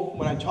people,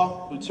 when I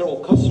talk with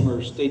several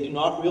customers, they do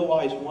not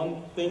realize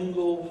one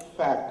single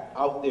fact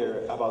out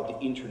there about the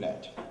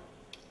internet.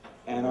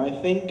 And I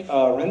think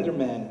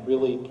RenderMan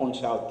really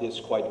points out this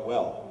quite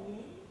well.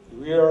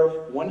 We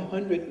are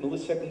 100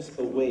 milliseconds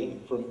away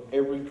from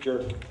every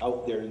jerk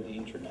out there in the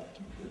internet.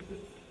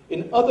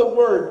 In other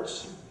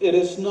words, it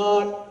is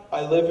not,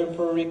 I live in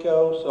Puerto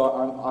Rico, so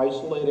I'm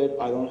isolated,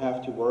 I don't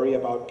have to worry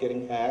about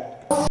getting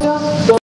hacked.